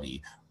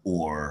legality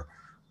or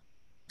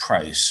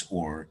price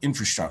or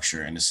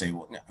infrastructure, and to say,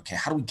 well, okay,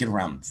 how do we get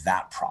around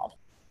that problem?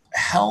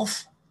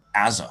 Health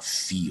as a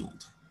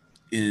field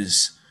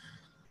is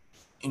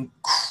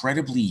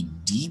incredibly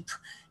deep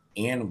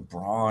and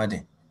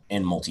broad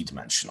and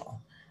multidimensional.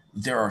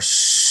 There are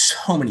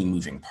so many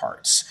moving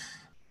parts,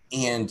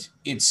 and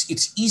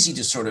it's easy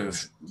to sort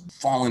of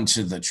fall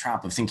into the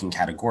trap of thinking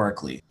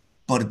categorically.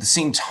 But at the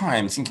same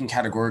time, thinking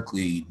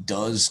categorically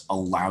does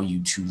allow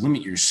you to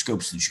limit your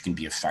scope so that you can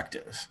be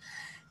effective.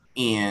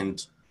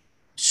 And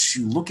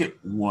to look at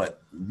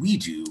what we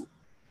do,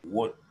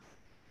 what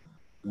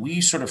we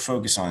sort of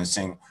focus on is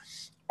saying,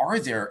 are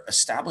there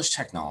established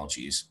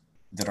technologies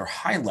that are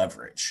high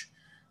leverage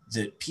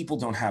that people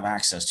don't have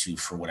access to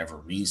for whatever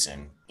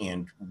reason,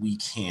 and we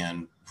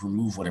can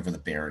remove whatever the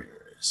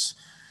barrier is?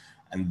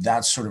 And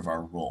that's sort of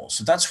our role.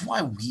 So that's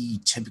why we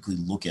typically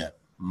look at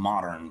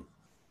modern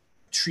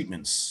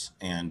treatments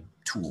and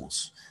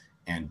tools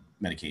and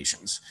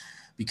medications,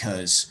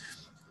 because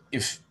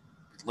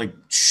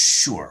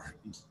sure,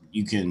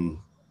 you can,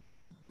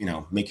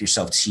 make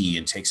yourself tea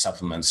and take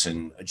supplements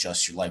and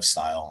adjust your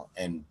lifestyle,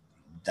 and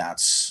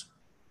that's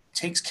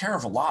takes care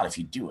of a lot if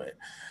you do it.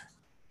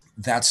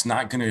 That's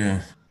not going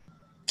to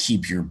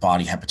keep your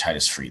body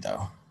hepatitis free,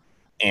 though.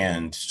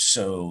 And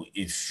so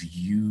if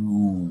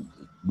you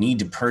need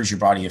to purge your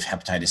body of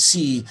hepatitis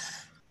C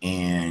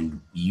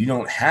and you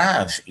don't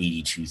have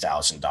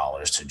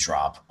 $82,000 to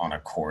drop on a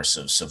course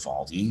of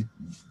Sovaldi,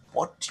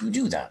 what do you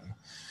do then?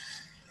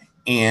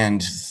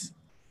 And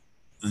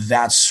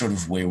that's sort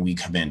of where we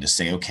come in to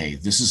say, okay,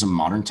 this is a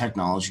modern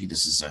technology.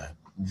 This is a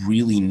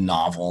really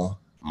novel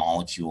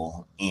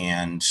molecule.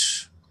 And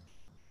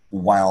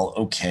while,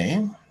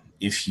 okay,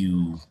 if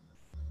you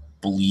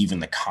believe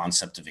in the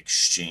concept of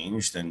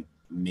exchange, then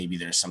maybe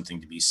there's something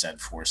to be said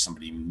for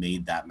somebody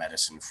made that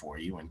medicine for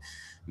you, and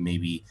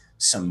maybe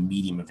some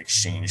medium of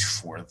exchange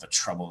for the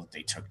trouble that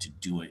they took to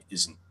do it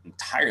isn't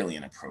entirely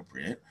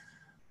inappropriate,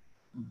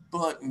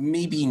 but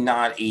maybe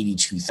not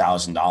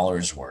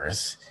 $82,000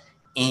 worth.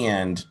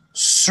 And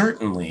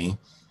certainly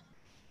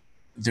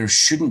there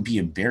shouldn't be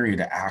a barrier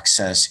to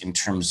access in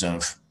terms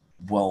of,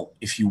 well,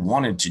 if you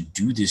wanted to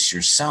do this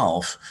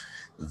yourself,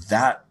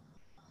 that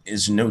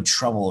is no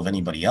trouble of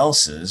anybody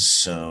else's.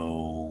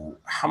 So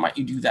how might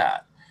you do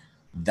that?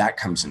 That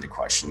comes into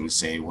question. You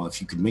say, well, if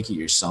you could make it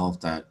yourself,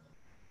 that,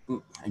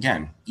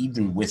 again,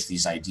 even with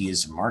these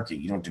ideas of market,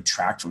 you don't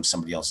detract from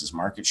somebody else's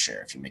market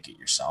share if you make it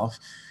yourself.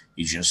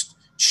 You just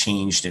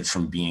changed it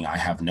from being I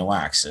have no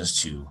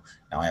access to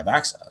now I have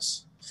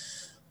access.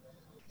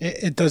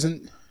 It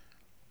doesn't.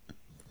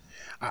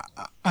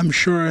 I'm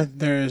sure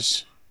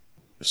there's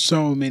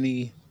so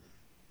many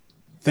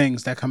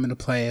things that come into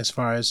play as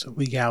far as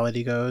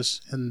legality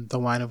goes in the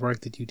line of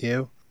work that you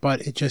do.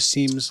 But it just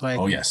seems like,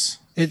 Oh, yes.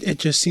 It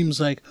just seems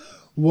like,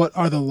 what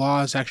are the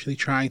laws actually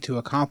trying to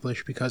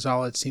accomplish? Because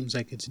all it seems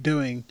like it's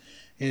doing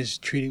is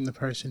treating the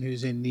person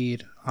who's in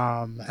need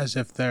as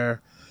if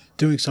they're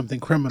doing something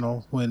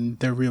criminal when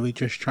they're really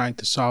just trying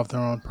to solve their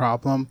own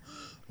problem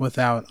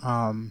without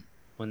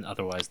when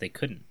otherwise they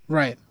couldn't.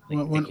 right. They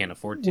can't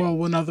afford to. Well,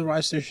 when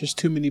otherwise there's just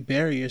too many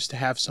barriers to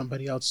have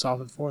somebody else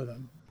solve it for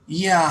them.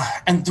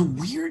 Yeah, and the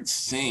weird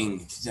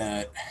thing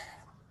that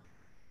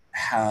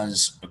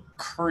has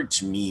occurred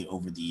to me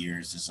over the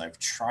years as I've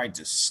tried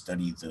to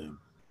study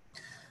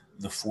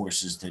the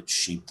forces that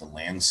shape the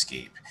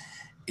landscape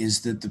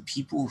is that the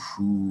people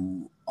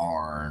who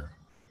are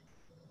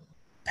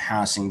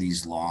passing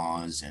these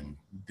laws and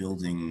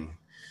building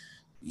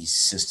these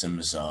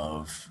systems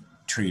of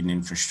trade and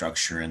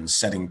infrastructure and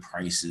setting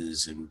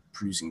prices and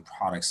producing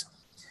products,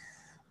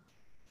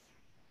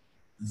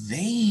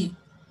 they,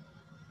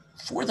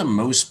 for the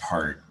most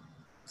part,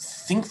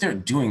 think they're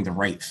doing the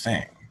right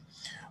thing,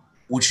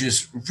 which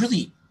is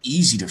really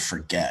easy to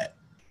forget.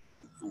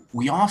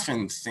 We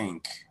often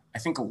think, I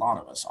think a lot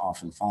of us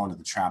often fall into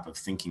the trap of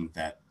thinking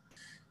that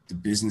the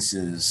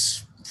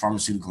businesses,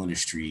 pharmaceutical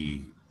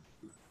industry,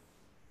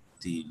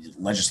 the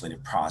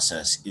legislative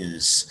process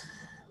is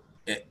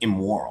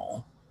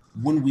immoral.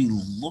 When we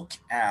look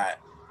at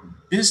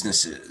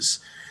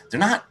businesses, they're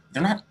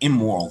not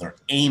immoral, they're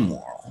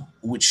amoral,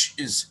 which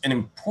is an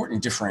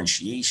important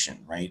differentiation,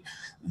 right?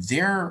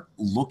 They're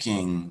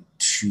looking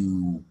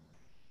to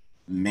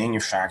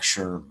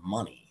manufacture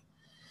money,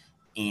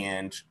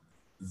 and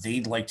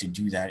they'd like to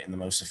do that in the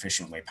most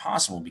efficient way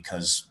possible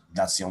because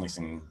that's the only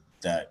thing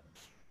that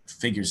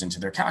figures into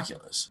their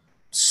calculus.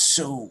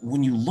 So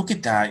when you look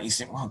at that, you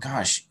think, well,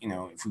 gosh,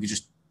 if we could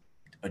just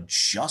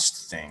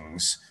adjust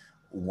things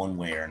one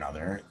way or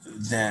another,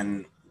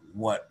 then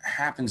what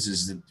happens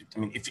is that,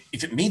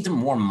 if it made them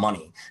more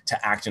money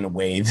to act in a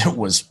way that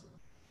was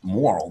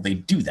moral, they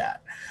do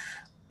that.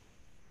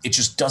 It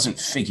just doesn't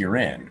figure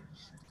in.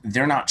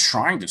 They're not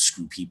trying to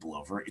screw people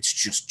over. It's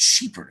just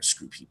cheaper to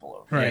screw people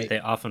over. Right. Yeah, they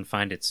often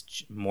find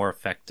it's more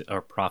effective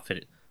or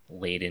profit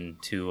laden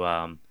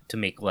to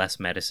make less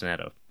medicine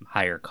at a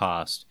higher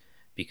cost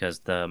because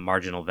the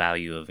marginal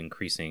value of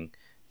increasing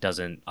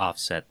doesn't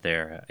offset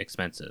their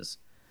expenses.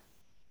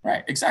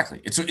 Right,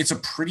 exactly. It's a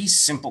pretty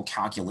simple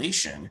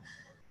calculation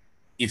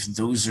if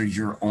those are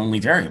your only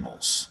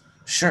variables.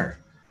 Sure,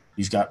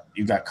 you've got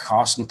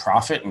cost and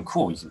profit, and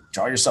cool. You can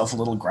draw yourself a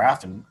little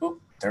graph, and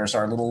whoop, there's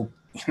our little,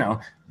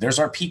 there's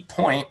our peak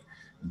point.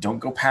 Don't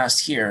go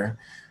past here.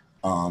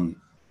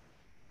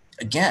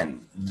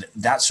 Again,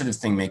 that sort of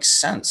thing makes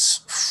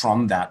sense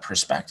from that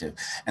perspective.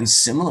 And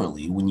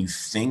similarly, when you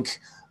think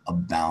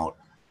about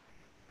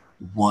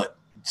what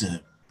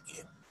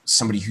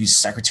somebody who's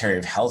Secretary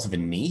of Health of a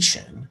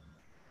nation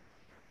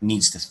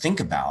needs to think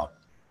about,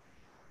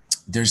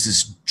 there's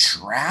this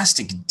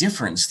drastic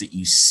difference that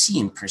you see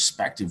in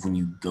perspective when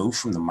you go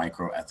from the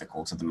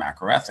microethical to the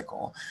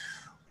macroethical.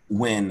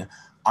 When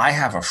I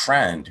have a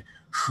friend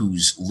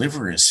whose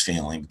liver is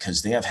failing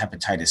because they have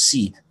hepatitis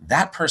C,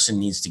 that person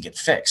needs to get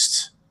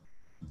fixed.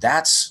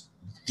 That's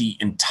the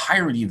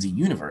entirety of the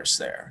universe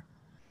there.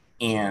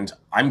 And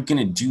I'm going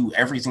to do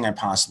everything I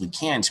possibly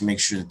can to make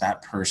sure that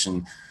that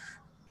person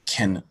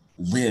can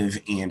live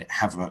and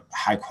have a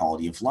high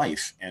quality of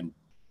life. And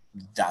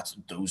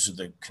those are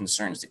the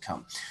concerns that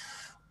come.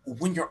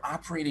 When you're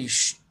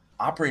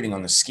operating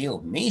on the scale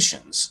of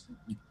nations,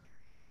 you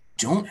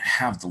don't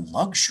have the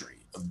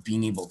luxury of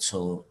being able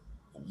to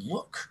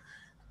look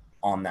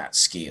on that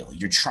scale.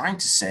 You're trying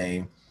to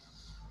say,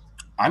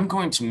 I'm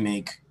going to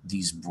make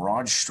these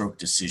broad stroke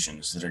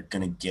decisions that are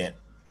going to get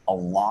a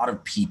lot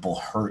of people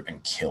hurt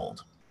and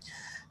killed.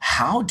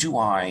 How do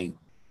I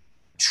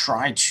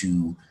try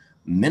to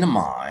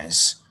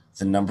minimize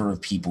the number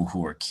of people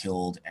who are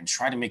killed and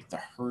try to make the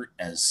hurt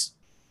as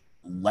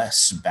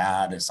less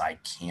bad as I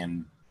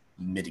can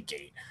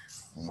mitigate,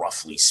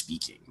 roughly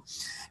speaking?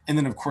 And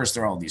then, of course,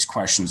 there are all these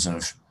questions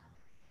of,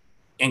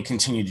 and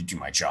continue to do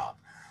my job,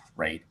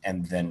 right?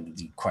 And then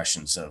the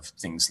questions of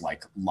things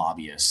like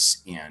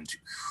lobbyists and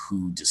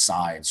who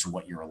decides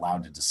what you're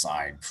allowed to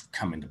decide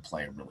come into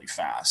play really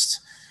fast.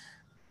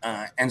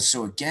 And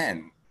so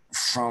again,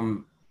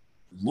 from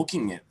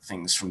looking at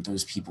things from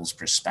those people's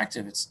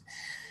perspective,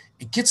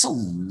 it gets a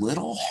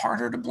little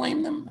harder to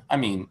blame them. I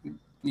mean,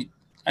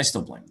 I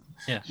still blame them.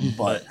 Yeah,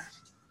 but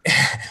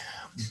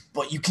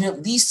you can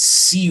at least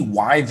see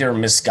why they're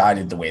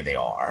misguided the way they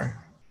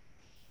are.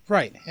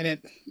 Right, and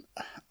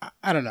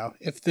I don't know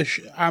if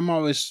I'm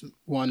always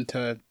one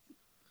to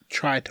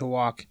try to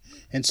walk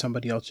in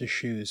somebody else's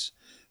shoes,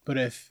 but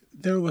if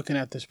they're looking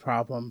at this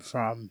problem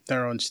from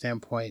their own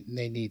standpoint and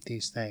they need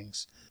these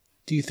things,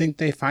 do you think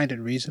they find it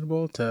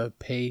reasonable to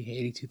pay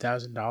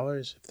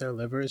 $82,000 if their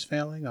liver is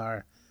failing,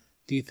 or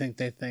do you think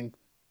they think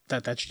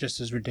that that's just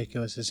as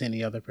ridiculous as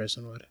any other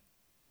person would?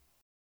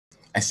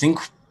 I think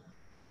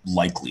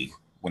likely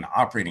when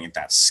operating at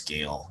that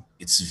scale,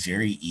 it's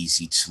very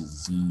easy to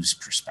lose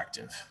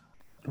perspective.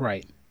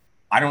 Right.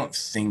 I don't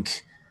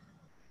think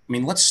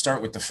mean, let's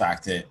start with the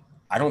fact that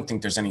I don't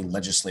think there's any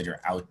legislator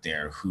out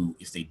there who,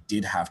 if they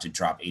did have to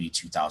drop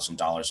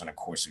 $82,000 on a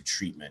course of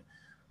treatment,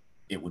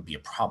 it would be a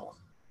problem.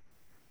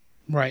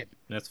 Right.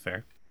 That's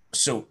fair.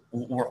 So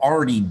we're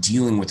already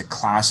dealing with a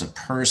class of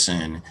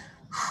person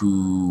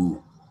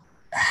who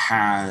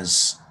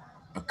has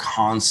a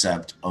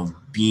concept of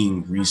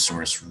being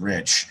resource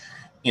rich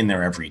in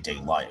their everyday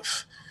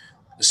life.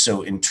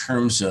 So in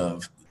terms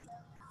of,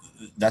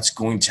 that's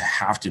going to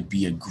have to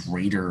be a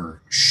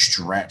greater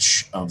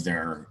stretch of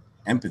their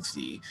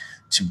empathy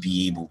to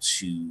be able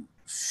to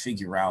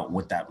figure out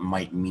what that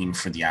might mean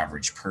for the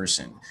average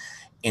person.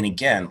 And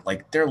again,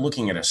 like, they're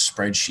looking at a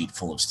spreadsheet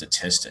full of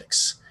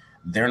statistics.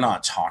 They're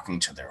not talking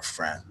to their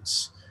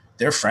friends.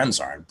 Their friends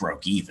aren't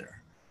broke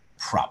either,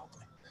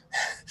 probably.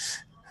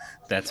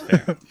 That's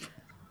fair.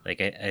 Like,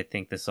 I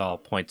think this all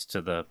points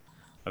to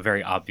a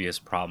very obvious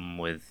problem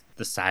with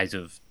the size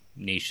of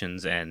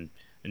nations and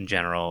in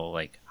general,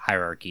 like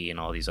hierarchy and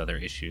all these other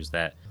issues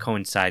that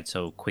coincide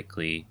so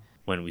quickly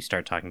when we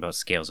start talking about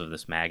scales of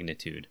this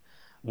magnitude.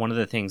 One of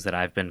the things that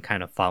I've been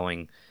kind of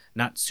following,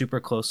 not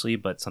super closely,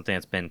 but something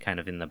that's been kind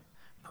of in the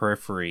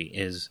periphery,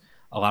 is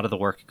a lot of the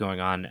work going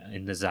on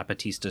in the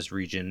Zapatistas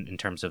region in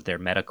terms of their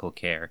medical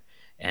care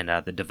and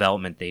the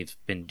development they've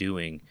been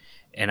doing.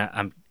 And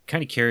I'm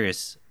kind of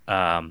curious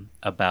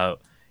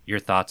about your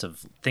thoughts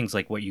of things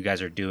like what you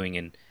guys are doing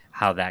and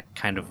how that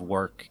kind of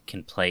work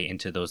can play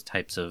into those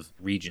types of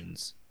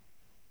regions.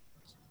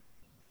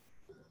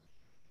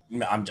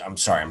 I'm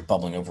sorry, I'm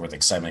bubbling over with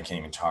excitement. I can't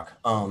even talk.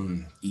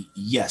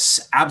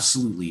 Yes,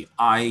 absolutely.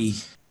 I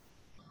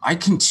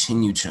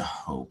continue to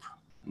hope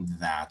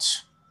that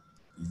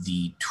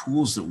the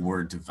tools that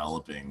we're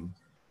developing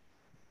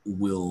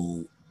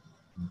will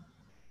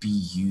be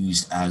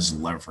used as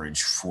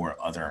leverage for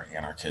other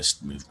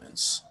anarchist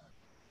movements.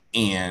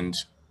 And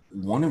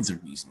one of the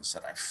reasons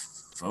that I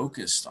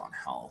focused on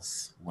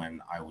health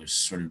when I was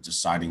sort of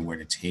deciding where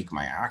to take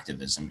my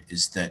activism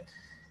is that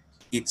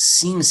it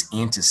seems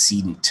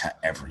antecedent to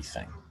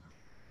everything.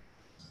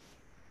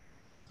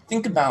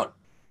 Think about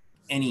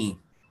any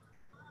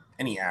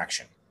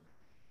action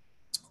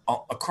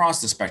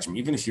across the spectrum.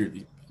 Even if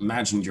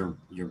imagine you're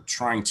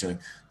trying to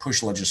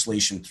push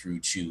legislation through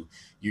to,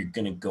 you're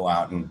going to go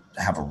out and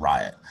have a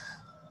riot.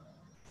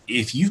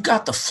 If you've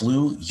got the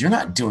flu, you're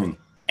not doing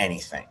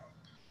anything.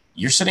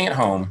 You're sitting at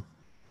home,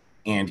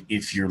 and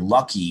if you're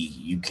lucky,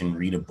 you can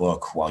read a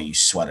book while you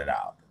sweat it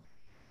out.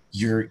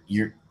 You're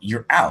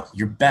out.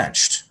 You're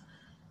benched.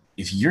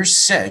 If you're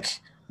sick,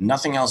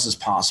 nothing else is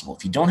possible.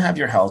 If you don't have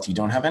your health, you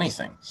don't have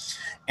anything.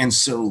 And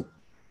so,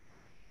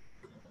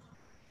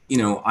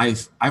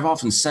 I've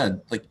often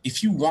said, like,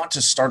 if you want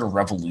to start a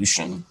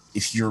revolution,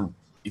 if you're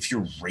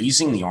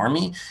raising the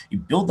army, you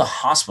build the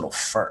hospital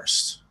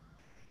first.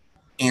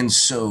 And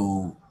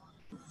so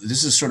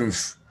this is sort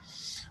of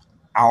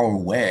our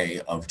way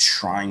of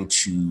trying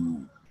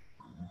to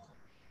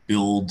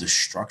build the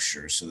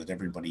structure so that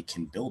everybody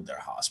can build their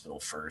hospital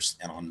first,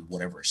 and on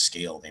whatever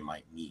scale they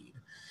might need.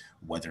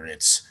 Whether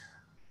it's,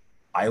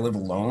 I live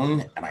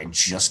alone and I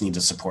just need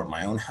to support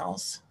my own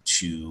health,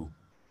 to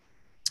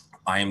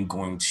I am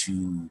going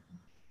to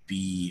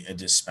be a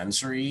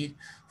dispensary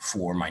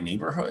for my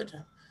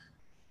neighborhood,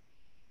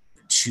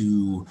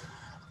 to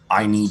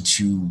I need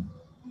to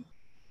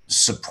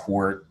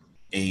support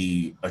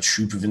a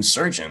troop of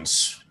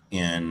insurgents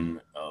in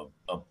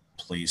a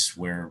place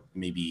where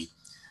maybe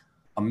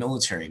a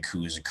military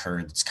coup has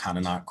occurred that's kind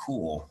of not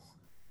cool.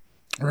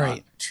 Right.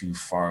 Not too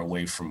far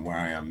away from where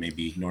I am,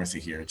 maybe north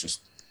of here,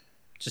 just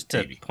to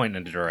maybe point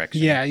in a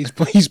direction. Yeah,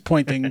 he's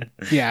pointing.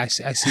 Yeah, I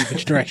see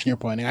which direction you're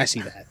pointing. I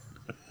see that.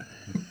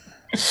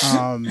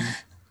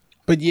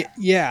 But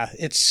yeah,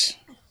 it's,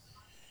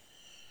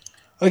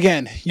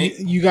 again,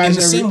 you guys in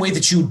the same way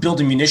that you would build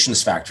a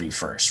munitions factory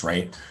first,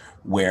 right?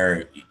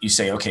 Where you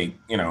say, okay,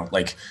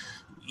 like,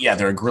 yeah,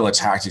 there are guerrilla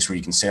tactics where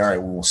you can say, all right,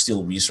 well, we'll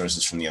steal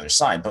resources from the other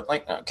side, but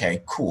like,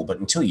 okay, cool. But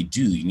until you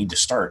do, you need to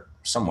start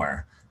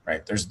somewhere,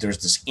 right? There's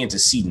this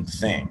antecedent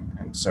thing.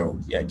 And so,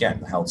 yeah,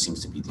 again, health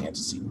seems to be the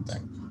antecedent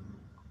thing.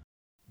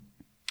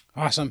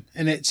 Awesome.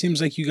 And it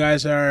seems like you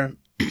guys are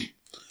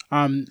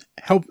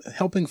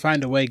helping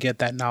find a way get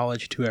that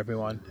knowledge to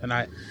everyone. And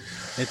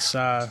it's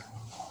very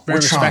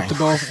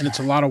respectable, and it's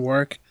a lot of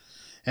work,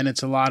 and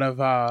it's a lot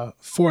of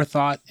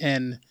forethought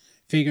and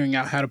figuring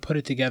out how to put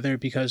it together,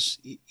 because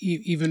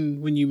even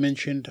when you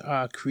mentioned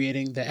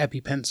creating the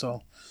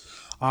EpiPencil,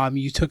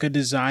 you took a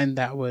design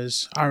that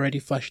was already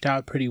fleshed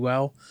out pretty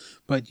well,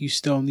 but you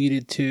still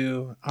needed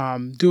to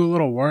do a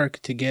little work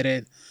to get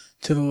it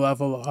to the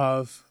level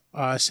of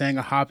saying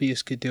a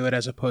hobbyist could do it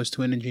as opposed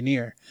to an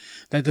engineer.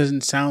 That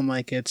doesn't sound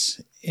like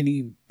it's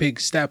any big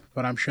step,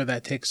 but I'm sure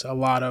that takes a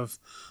lot of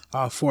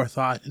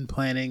forethought and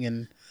planning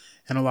and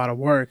a lot of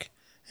work.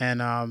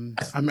 And I'm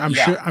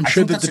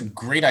sure that's a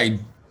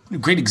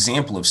great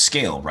example of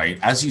scale, right?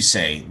 As you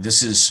say,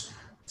 this is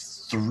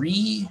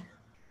 3,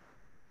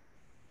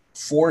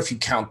 4, if you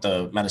count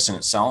the medicine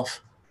itself,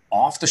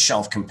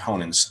 off-the-shelf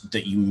components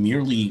that you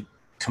merely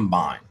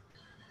combine.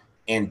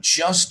 And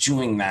just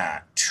doing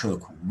that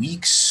took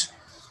weeks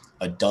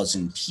a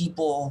dozen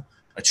people,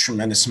 a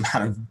tremendous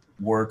amount of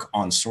work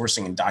on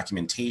sourcing and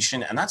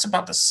documentation. And that's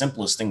about the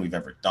simplest thing we've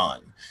ever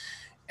done.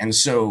 And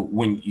so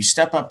when you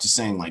step up to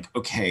saying like,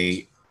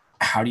 okay,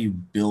 how do you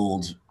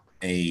build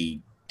a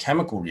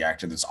chemical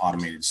reactor that's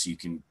automated so you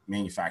can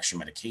manufacture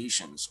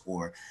medications,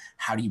 or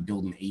how do you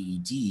build an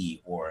AED,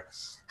 or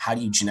how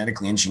do you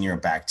genetically engineer a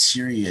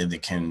bacteria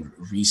that can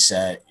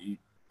reset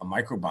a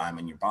microbiome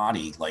in your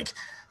body? Like,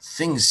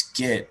 things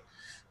get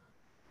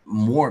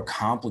more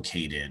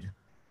complicated.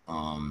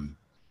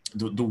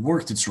 The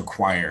work that's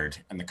required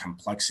and the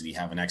complexity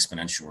have an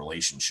exponential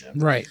relationship,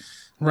 Right.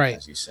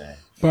 as you say.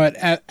 But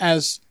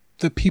as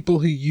the people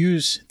who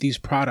use these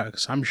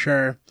products, I'm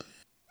sure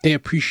they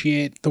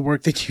appreciate the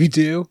work that you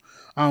do,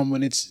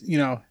 when it's,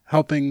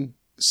 helping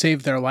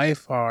save their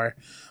life, or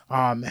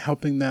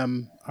helping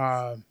them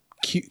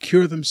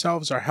cure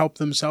themselves or help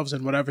themselves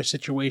in whatever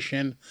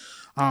situation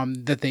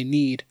that they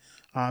need.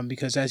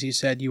 Because as you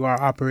said, you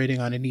are operating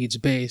on a needs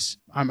base.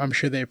 I'm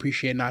sure they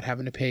appreciate not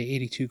having to pay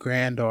 82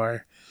 grand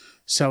or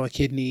sell a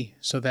kidney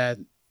so that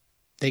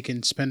they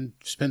can spend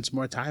some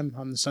more time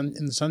on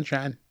in the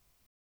sunshine.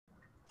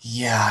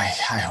 Yeah,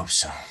 I hope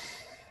so.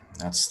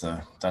 That's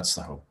the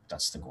hope.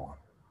 That's the goal.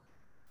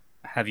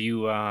 Have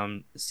you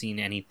seen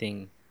any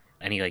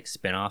like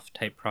spin-off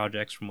type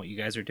projects from what you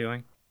guys are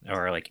doing,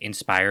 or like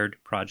inspired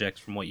projects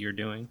from what you're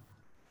doing?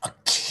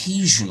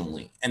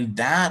 Occasionally, and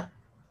that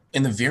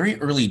in the very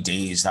early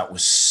days, that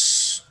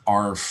was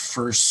our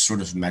first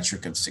sort of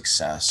metric of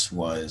success.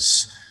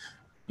 Was,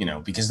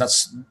 because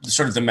that's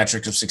sort of the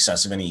metric of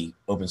success of any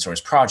open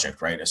source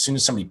project, right? As soon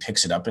as somebody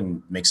picks it up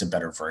and makes a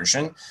better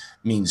version,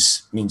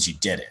 means you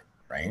did it,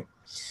 right?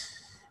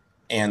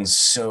 And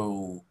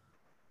so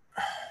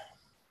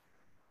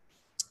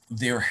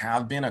there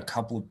have been a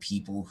couple of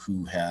people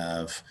who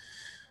have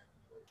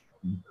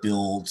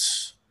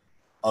built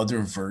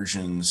other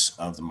versions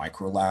of the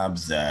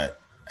microlab that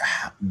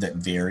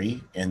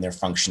vary in their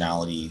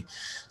functionality,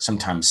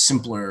 sometimes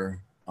simpler,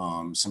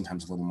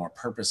 sometimes a little more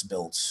purpose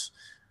built.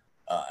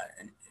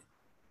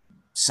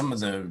 Some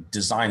of the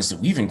designs that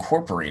we've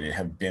incorporated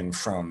have been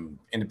from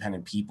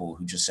independent people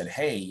who just said,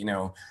 hey,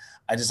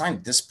 I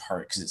designed this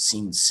part because it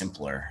seemed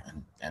simpler,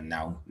 and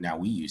now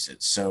we use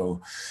it.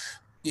 So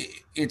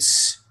it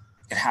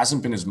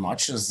hasn't been as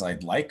much as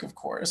I'd like, of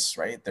course,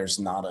 right? There's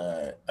not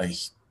a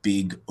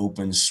big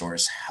open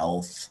source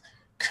health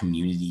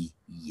community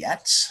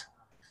yet.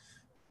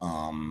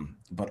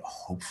 But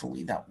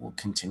hopefully that will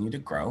continue to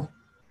grow,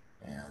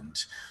 and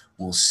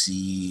we'll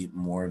see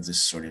more of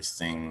this sort of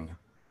thing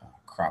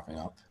cropping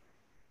up.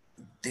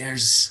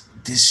 There's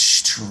this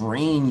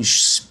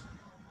strange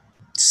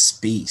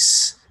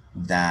space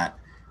that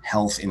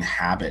health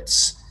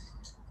inhabits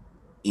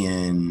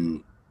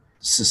in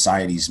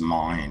society's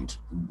mind,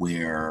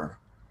 where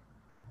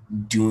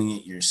doing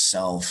it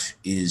yourself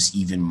is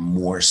even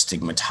more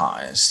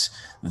stigmatized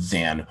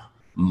than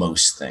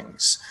most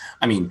things.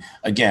 I mean,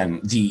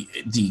 again, the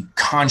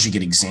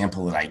conjugate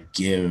example that I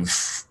give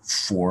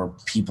for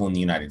people in the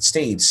United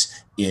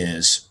States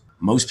is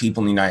most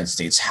people in the United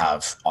States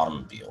have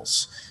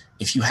automobiles.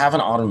 If you have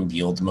an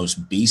automobile, the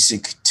most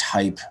basic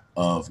type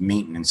of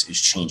maintenance is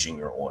changing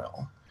your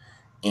oil.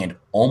 And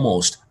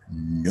almost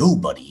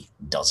nobody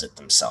does it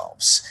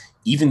themselves,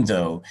 even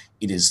though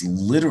it is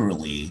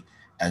literally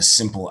as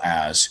simple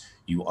as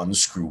you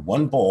unscrew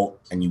one bolt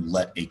and you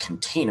let a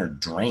container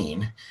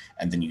drain,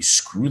 and then you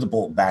screw the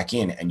bolt back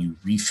in and you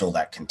refill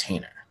that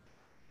container.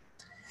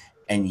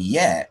 And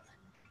yet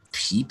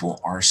people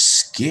are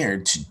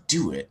scared to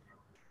do it.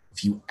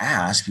 If you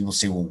ask, people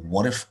say, well,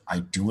 what if I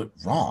do it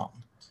wrong?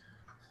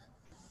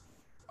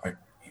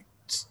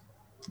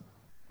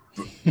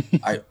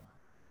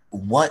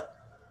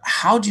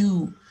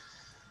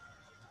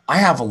 I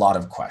have a lot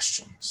of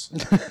questions.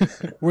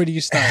 Where do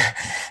you start?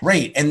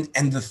 Right. And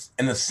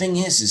the thing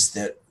is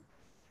that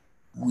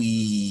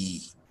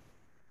we,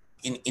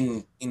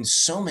 in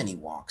so many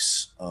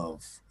walks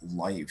of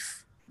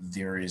life,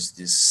 there is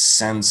this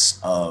sense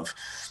of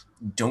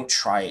don't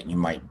try it, you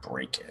might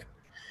break it.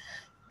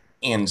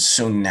 And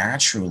so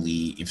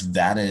naturally, if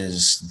that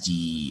is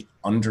the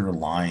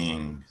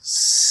underlying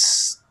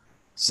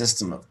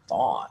system of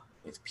thought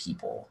with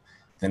people,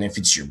 then if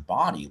it's your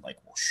body, like,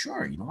 well,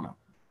 sure, you don't want to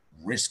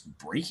risk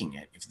breaking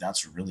it if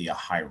that's really a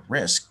high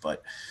risk,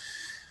 but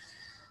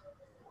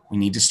we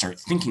need to start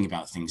thinking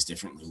about things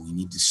differently. We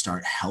need to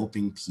start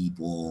helping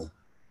people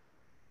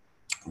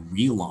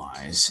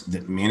realize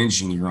that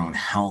managing your own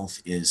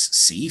health is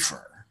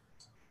safer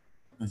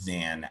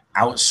than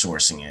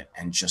outsourcing it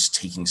and just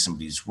taking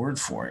somebody's word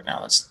for it.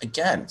 Now,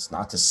 it's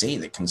not to say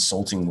that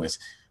consulting with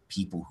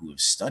people who have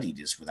studied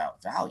is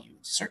without value.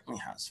 It certainly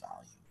has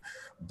value,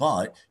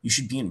 but you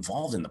should be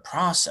involved in the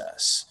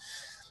process.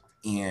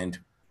 And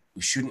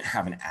we shouldn't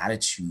have an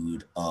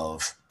attitude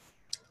of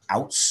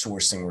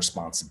outsourcing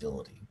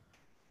responsibility.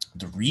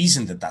 The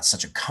reason that that's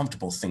such a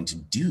comfortable thing to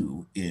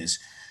do is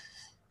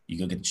you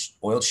go get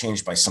oil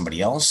changed by somebody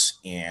else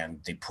and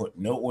they put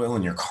no oil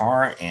in your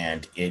car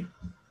and it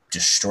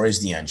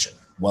destroys the engine.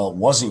 Well, it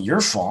wasn't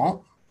your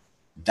fault.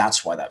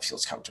 That's why that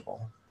feels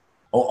comfortable.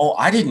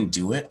 I didn't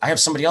do it. I have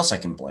somebody else I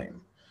can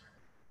blame.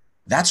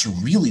 That's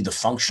really the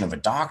function of a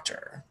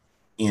doctor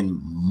in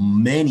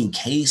many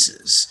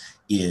cases,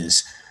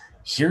 is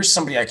here's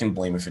somebody I can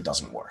blame if it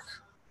doesn't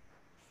work.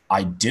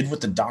 I did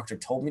what the doctor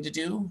told me to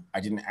do. I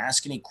didn't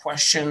ask any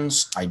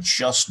questions. I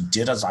just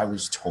did as I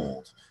was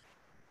told.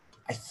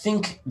 I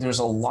think there's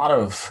a lot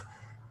of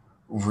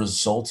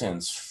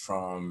resultants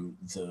from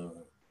the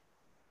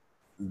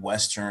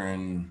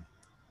Western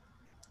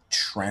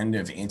trend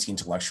of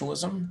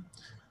anti-intellectualism,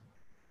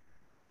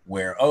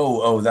 where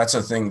that's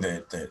a thing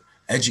that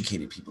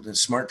educated people, that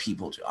smart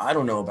people do. I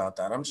don't know about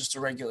that. I'm just a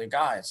regular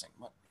guy. It's like,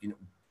 well,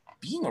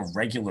 being a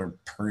regular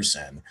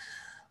person,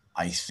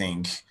 I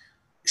think,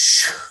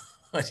 should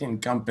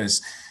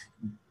encompass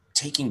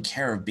taking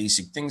care of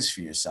basic things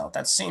for yourself.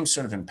 That same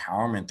sort of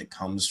empowerment that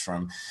comes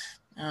from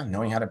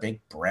knowing how to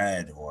bake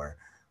bread, or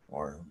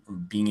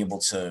being able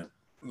to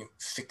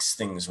fix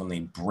things when they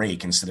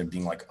break, instead of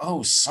being like,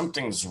 oh,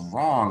 something's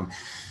wrong.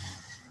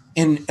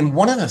 And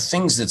one of the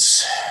things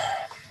that's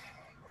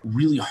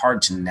really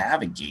hard to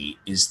navigate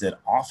is that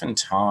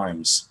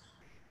oftentimes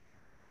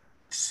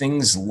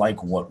things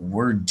like what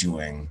we're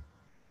doing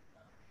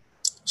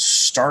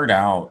start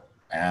out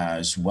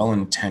as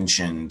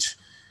well-intentioned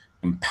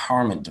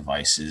empowerment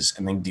devices,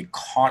 and then get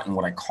caught in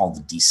what I call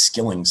the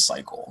de-skilling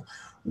cycle,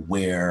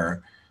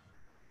 where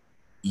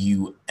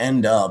you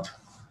end up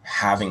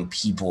having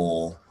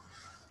people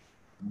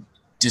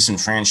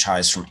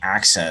disenfranchised from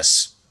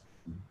access.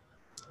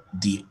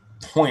 The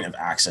point of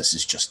access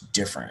is just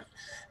different.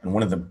 And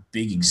one of the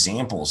big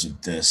examples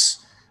of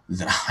this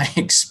that I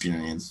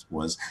experienced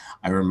was,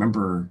 I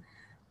remember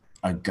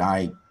a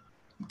guy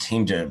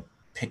came to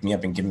pick me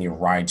up and give me a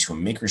ride to a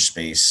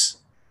makerspace,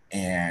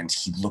 and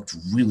he looked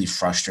really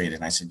frustrated.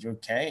 And I said, "You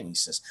okay?" And he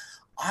says,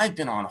 "I've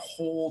been on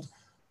hold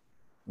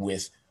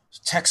with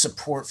tech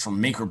support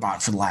from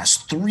MakerBot for the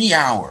last 3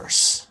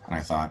 hours." And I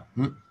thought,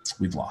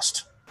 we've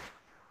lost.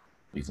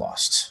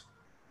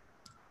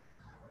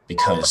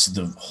 Because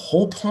the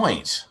whole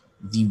point,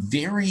 the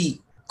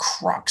very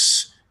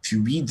crux, if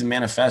you read the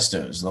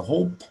manifestos, the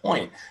whole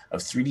point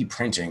of 3D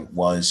printing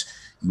was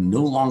you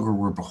no longer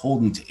were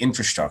beholden to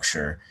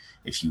infrastructure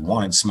if you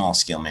wanted small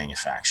scale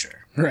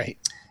manufacture. Right.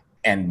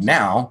 And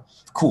now,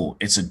 cool,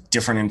 it's a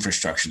different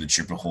infrastructure that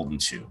you're beholden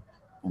to.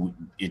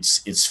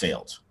 It's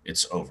failed.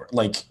 It's over.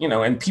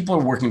 And people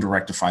are working to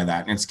rectify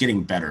that, and it's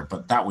getting better,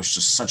 but that was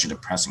just such a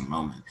depressing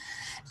moment.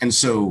 And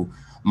so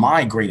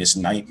my greatest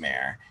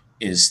nightmare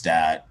is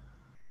that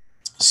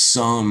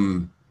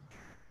some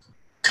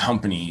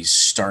companies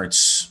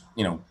starts,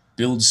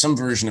 build some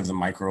version of the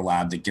micro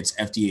lab that gets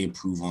FDA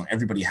approval, and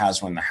everybody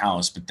has one in the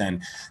house, but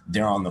then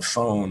they're on the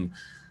phone,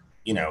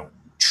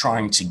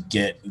 trying to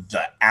get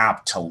the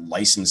app to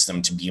license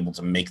them to be able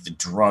to make the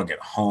drug at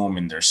home,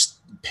 and they're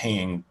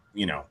paying,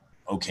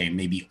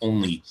 maybe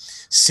only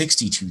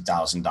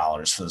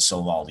 $62,000 for the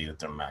Sovaldi that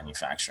they're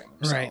manufacturing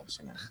themselves.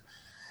 Right.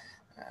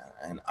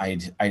 And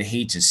I'd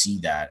hate to see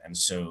that. And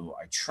so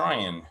I try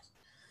and,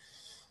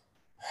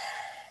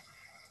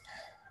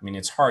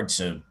 it's hard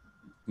to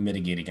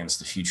mitigate against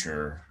the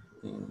future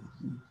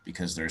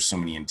because there's so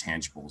many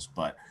intangibles,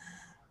 but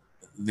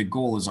the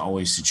goal is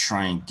always to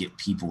try and get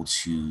people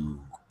to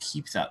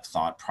keep that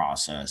thought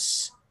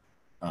process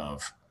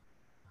of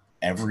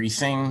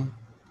everything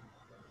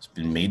has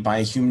been made by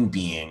a human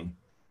being.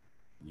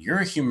 You're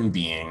a human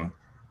being,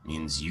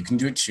 means you can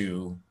do it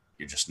too.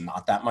 You're just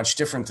not that much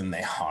different than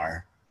they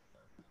are.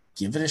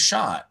 Give it a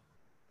shot.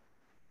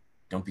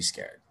 Don't be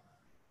scared.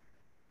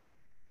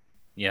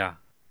 Yeah.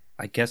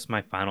 I guess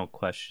my final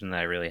question that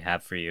I really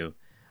have for you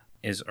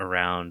is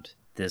around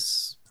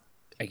this,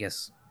 I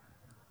guess,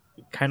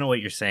 kind of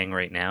what you're saying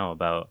right now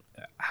about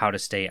how to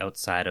stay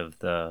outside of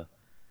the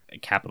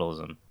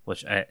capitalism,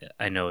 which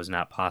I know is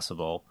not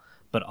possible,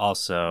 but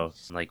also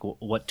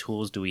what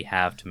tools do we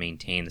have to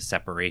maintain the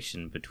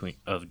separation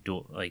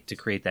to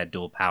create that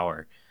dual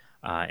power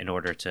in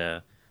order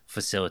to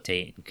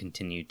facilitate and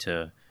continue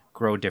to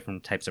grow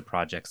different types of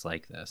projects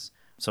like this.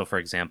 So for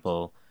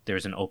example,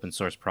 there's an open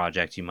source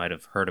project you might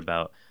have heard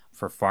about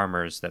for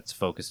farmers that's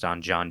focused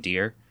on John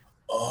Deere.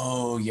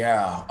 Oh,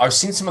 yeah. I've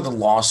seen some of the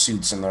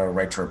lawsuits and the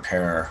right to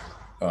repair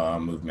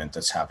movement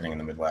that's happening in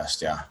the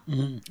Midwest. Yeah.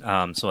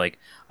 Mm-hmm. So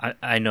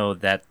I know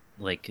that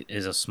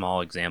is a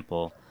small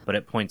example, but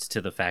it points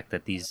to the fact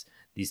that these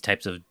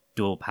types of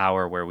dual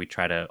power, where we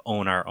try to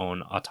own our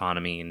own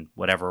autonomy in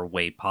whatever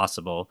way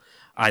possible,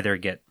 either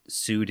get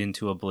sued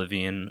into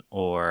oblivion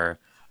or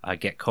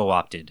get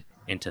co-opted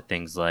into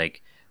things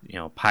like,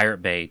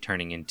 Pirate Bay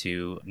turning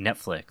into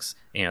Netflix,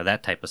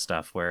 that type of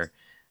stuff, where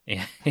the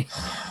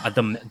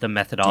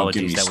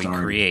methodologies that we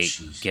create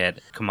get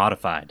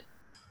commodified.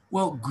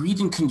 Well, greed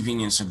and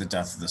convenience are the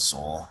death of the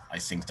soul. I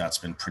think that's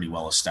been pretty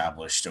well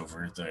established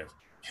over the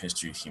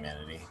history of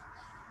humanity.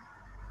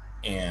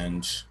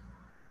 And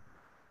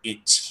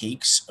it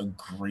takes a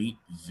great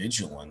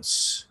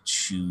vigilance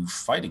to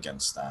fight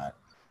against that,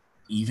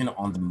 even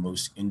on the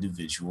most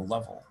individual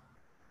level.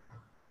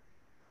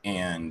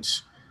 And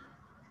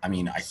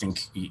I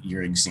think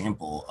your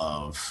example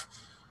of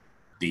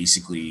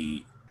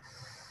basically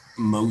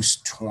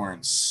most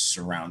torrents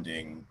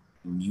surrounding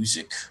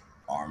music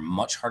are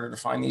much harder to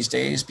find these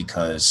days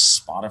because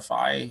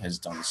Spotify has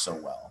done so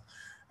well.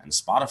 And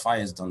Spotify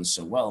has done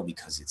so well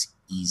because it's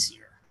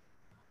easier.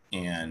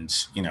 And,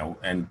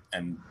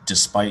 and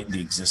despite the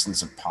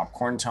existence of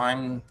popcorn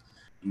time,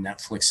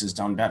 Netflix has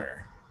done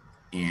better.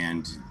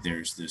 And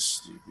there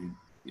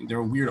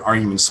are weird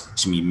arguments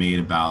to be made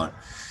about,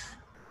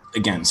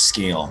 again,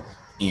 scale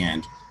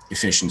and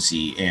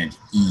efficiency and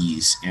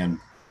ease. And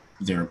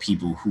there are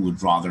people who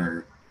would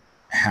rather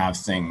have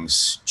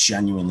things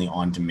genuinely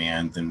on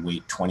demand than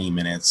wait 20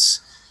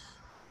 minutes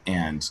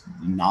and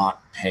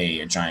not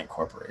pay a giant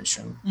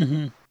corporation.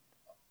 Mm-hmm.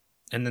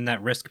 And then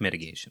that risk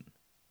mitigation.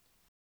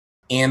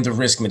 And the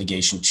risk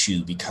mitigation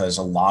too, because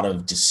a lot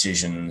of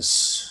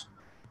decisions,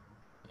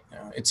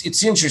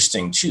 it's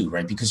interesting too,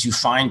 right? Because you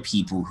find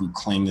people who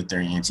claim that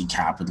they're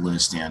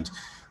anti-capitalist and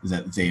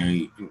that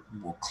they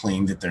will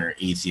claim that they're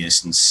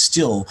atheist, and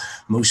still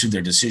most of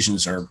their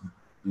decisions are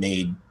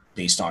made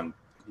based on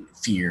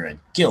fear and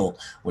guilt,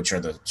 which are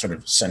the sort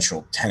of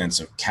central tenets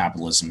of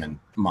capitalism and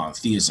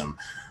monotheism.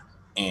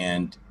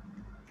 And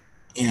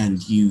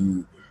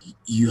you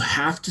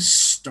have to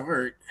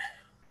start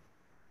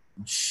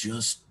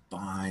just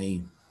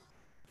by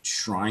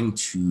trying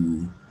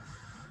to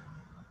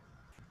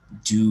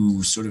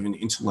do sort of an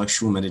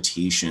intellectual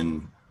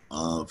meditation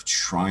of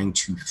trying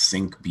to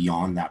think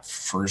beyond that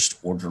first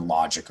order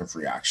logic of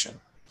reaction.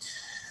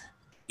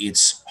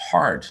 It's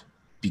hard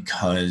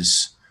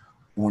because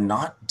we're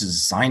not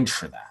designed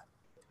for that.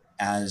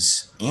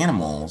 As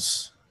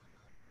animals,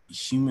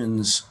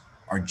 humans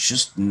are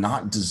just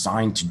not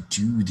designed to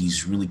do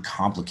these really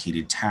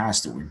complicated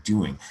tasks that we're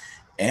doing.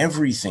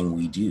 Everything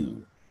we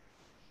do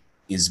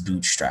is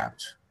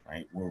bootstrapped,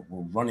 right? We're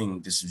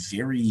running this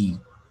very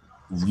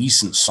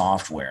recent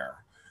software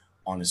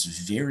on this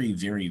very,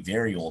 very,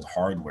 very old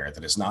hardware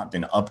that has not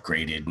been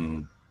upgraded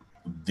in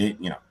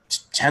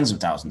tens of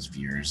thousands of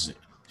years,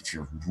 if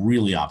you're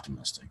really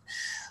optimistic.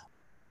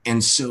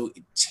 And so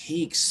it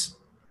takes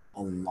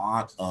a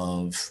lot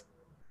of,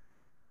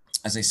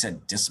 as I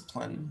said,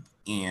 discipline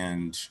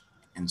and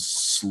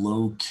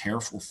slow,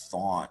 careful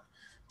thought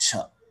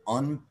to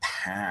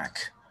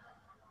unpack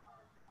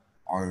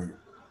our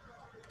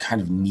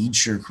kind of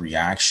knee-jerk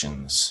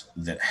reactions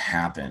that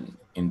happen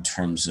in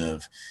terms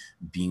of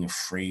being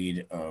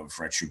afraid of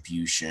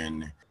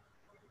retribution,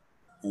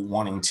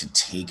 wanting to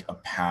take a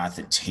path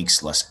that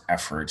takes less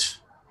effort.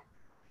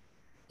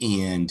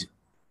 And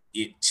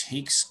it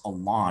takes a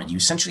lot. You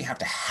essentially have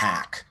to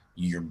hack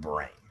your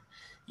brain.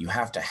 You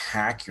have to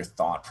hack your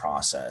thought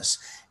process,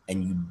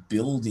 and you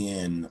build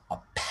in a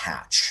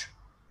patch.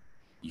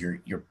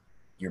 You're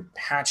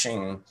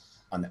patching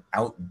an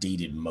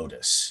outdated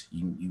modus.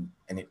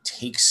 And it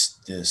takes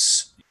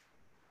this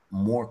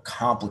more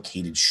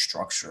complicated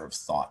structure of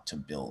thought to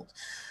build.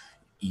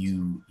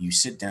 You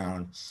sit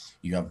down,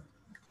 you have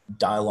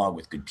dialogue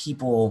with good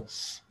people,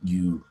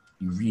 you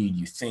read,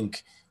 you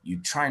think, you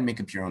try and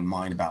make up your own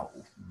mind about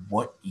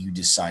what you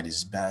decide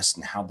is best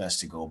and how best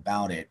to go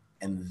about it.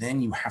 And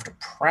then you have to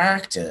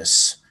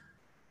practice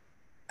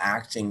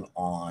acting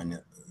on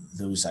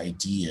those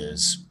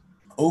ideas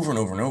over and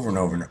over and over and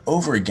over and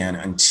over again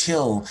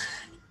until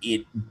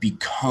it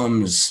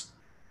becomes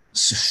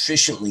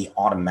sufficiently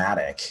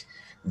automatic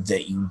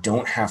that you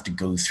don't have to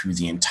go through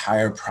the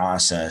entire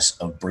process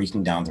of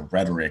breaking down the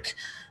rhetoric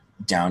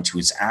down to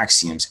its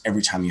axioms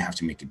every time you have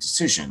to make a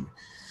decision.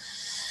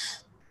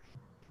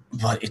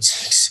 But it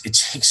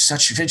takes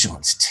such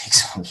vigilance. It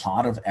takes a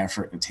lot of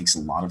effort. It takes a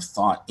lot of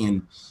thought.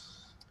 And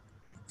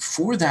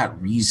for that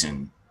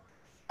reason,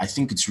 I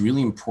think it's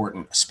really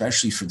important,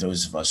 especially for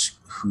those of us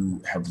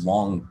who have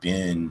long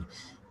been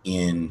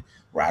in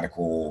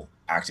radical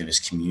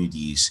activist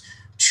communities,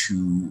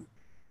 to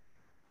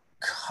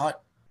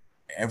cut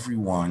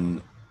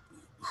everyone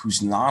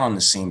who's not on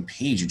the same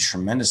page a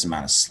tremendous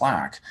amount of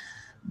slack,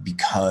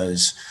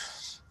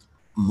 because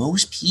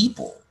most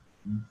people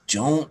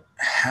don't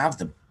have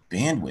the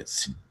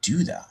bandwidth to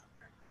do that.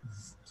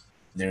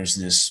 There's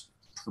this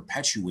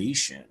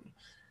perpetuation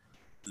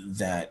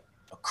that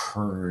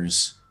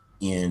occurs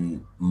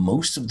in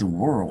most of the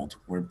world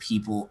where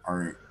people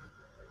are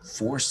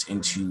forced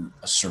into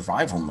a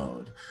survival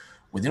mode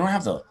where they don't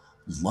have the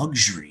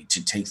luxury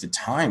to take the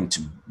time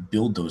to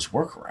build those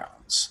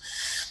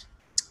workarounds.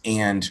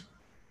 And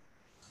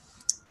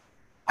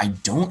I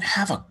don't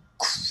have a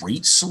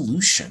great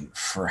solution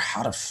for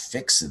how to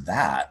fix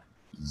that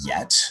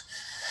yet.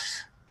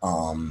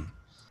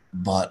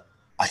 But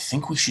I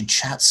think we should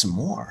chat some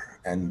more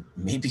and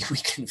maybe we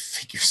can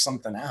figure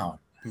something out.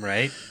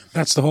 Right?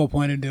 That's the whole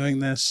point of doing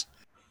this.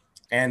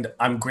 And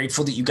I'm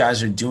grateful that you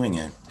guys are doing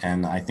it.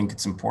 And I think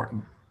it's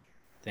important.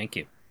 Thank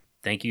you.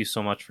 Thank you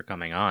so much for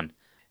coming on.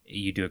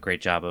 You do a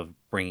great job of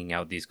bringing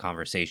out these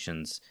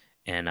conversations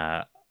in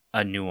a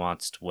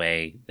nuanced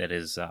way that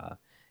is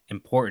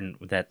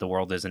important, that the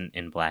world isn't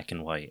in black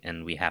and white,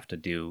 and we have to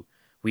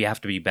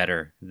be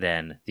better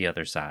than the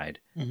other side,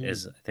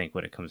 is I think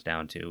what it comes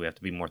down to. We have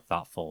to be more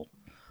thoughtful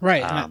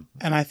Right.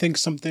 And I think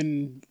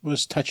something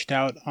was touched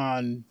out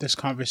on this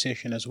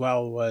conversation as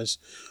well was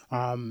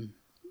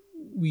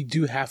we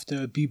do have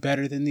to be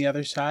better than the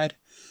other side.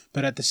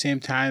 But at the same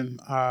time,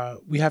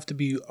 we have to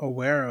be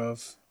aware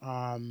of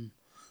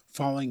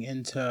falling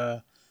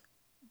into,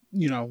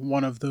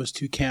 one of those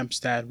two camps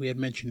that we had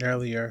mentioned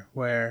earlier,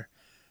 where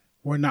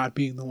we're not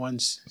being the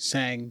ones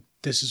saying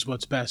this is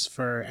what's best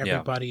for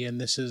everybody and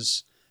this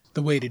is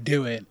the way to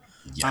do it.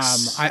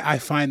 Yes. I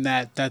find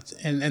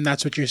and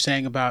that's what you're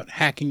saying about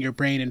hacking your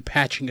brain and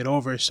patching it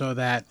over so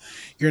that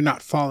you're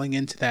not falling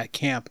into that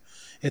camp.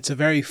 It's a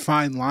very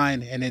fine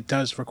line, and it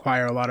does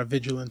require a lot of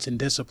vigilance and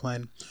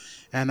discipline.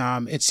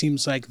 And it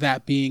seems like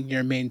that being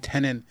your main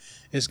tenet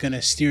is going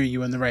to steer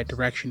you in the right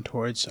direction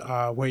towards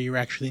where you're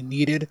actually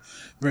needed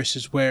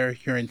versus where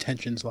your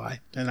intentions lie.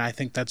 And I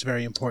think that's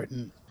very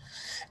important.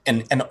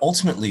 And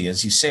ultimately,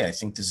 as you say, I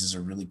think this is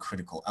a really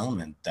critical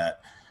element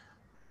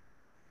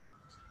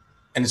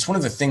and it's one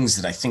of the things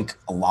that I think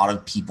a lot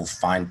of people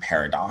find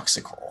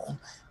paradoxical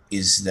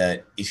is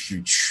that if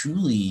you're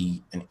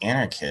truly an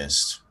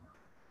anarchist,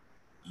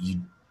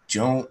 you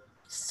don't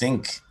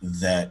think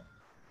that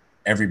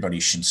everybody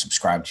should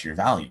subscribe to your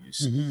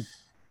values. Mm-hmm.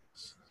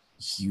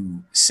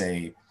 You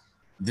say,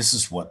 this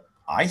is what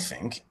I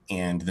think,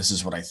 and this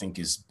is what I think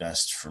is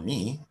best for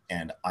me,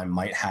 and I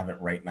might have it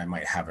right and I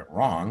might have it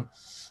wrong,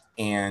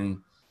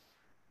 and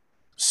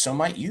so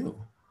might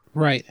you.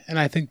 Right. And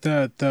I think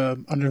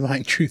the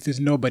underlying truth is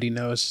nobody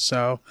knows.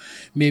 So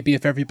maybe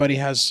if everybody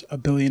has a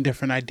billion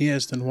different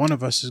ideas, then one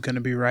of us is going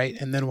to be right,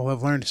 and then we'll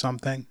have learned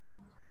something.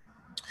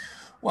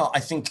 Well,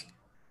 I think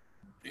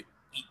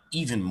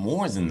even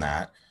more than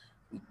that,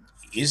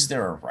 is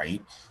there a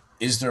right?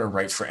 Is there a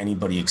right for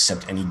anybody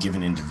except any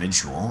given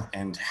individual?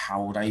 And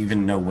how would I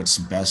even know what's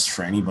best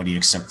for anybody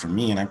except for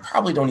me? And I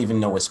probably don't even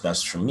know what's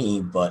best for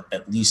me, but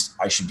at least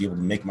I should be able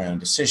to make my own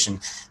decision.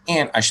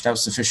 And I should have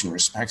sufficient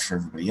respect for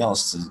everybody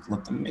else to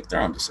let them make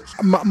their own decision.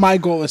 My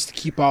goal is to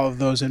keep all of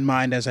those in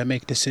mind as I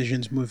make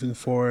decisions moving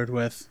forward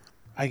with,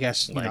 I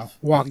guess,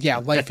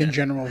 life in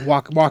general,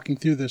 walking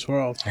through this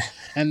world.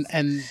 And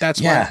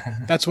that's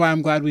why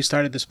I'm glad we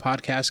started this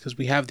podcast, because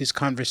we have these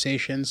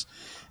conversations,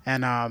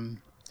 and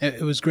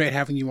it was great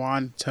having you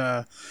on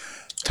to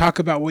talk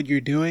about what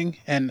you're doing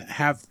and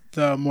have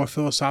the more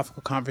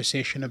philosophical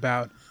conversation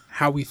about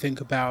how we think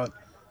about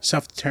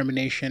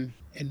self-determination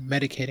and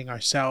medicating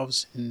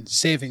ourselves and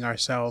saving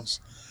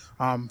ourselves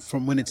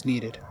from when it's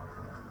needed.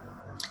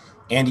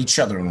 And each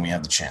other when we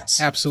have the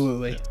chance.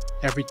 Absolutely.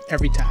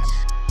 Every time.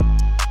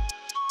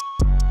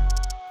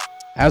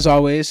 As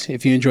always,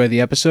 if you enjoyed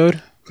the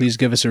episode, please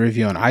give us a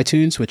review on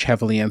iTunes, which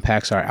heavily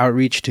impacts our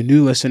outreach to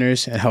new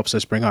listeners and helps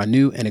us bring on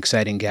new and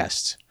exciting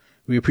guests.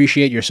 We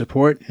appreciate your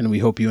support, and we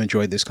hope you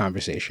enjoyed this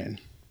conversation.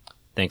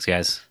 Thanks,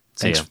 guys.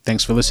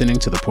 Thanks for listening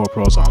to the Poor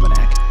Pro's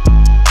Almanac.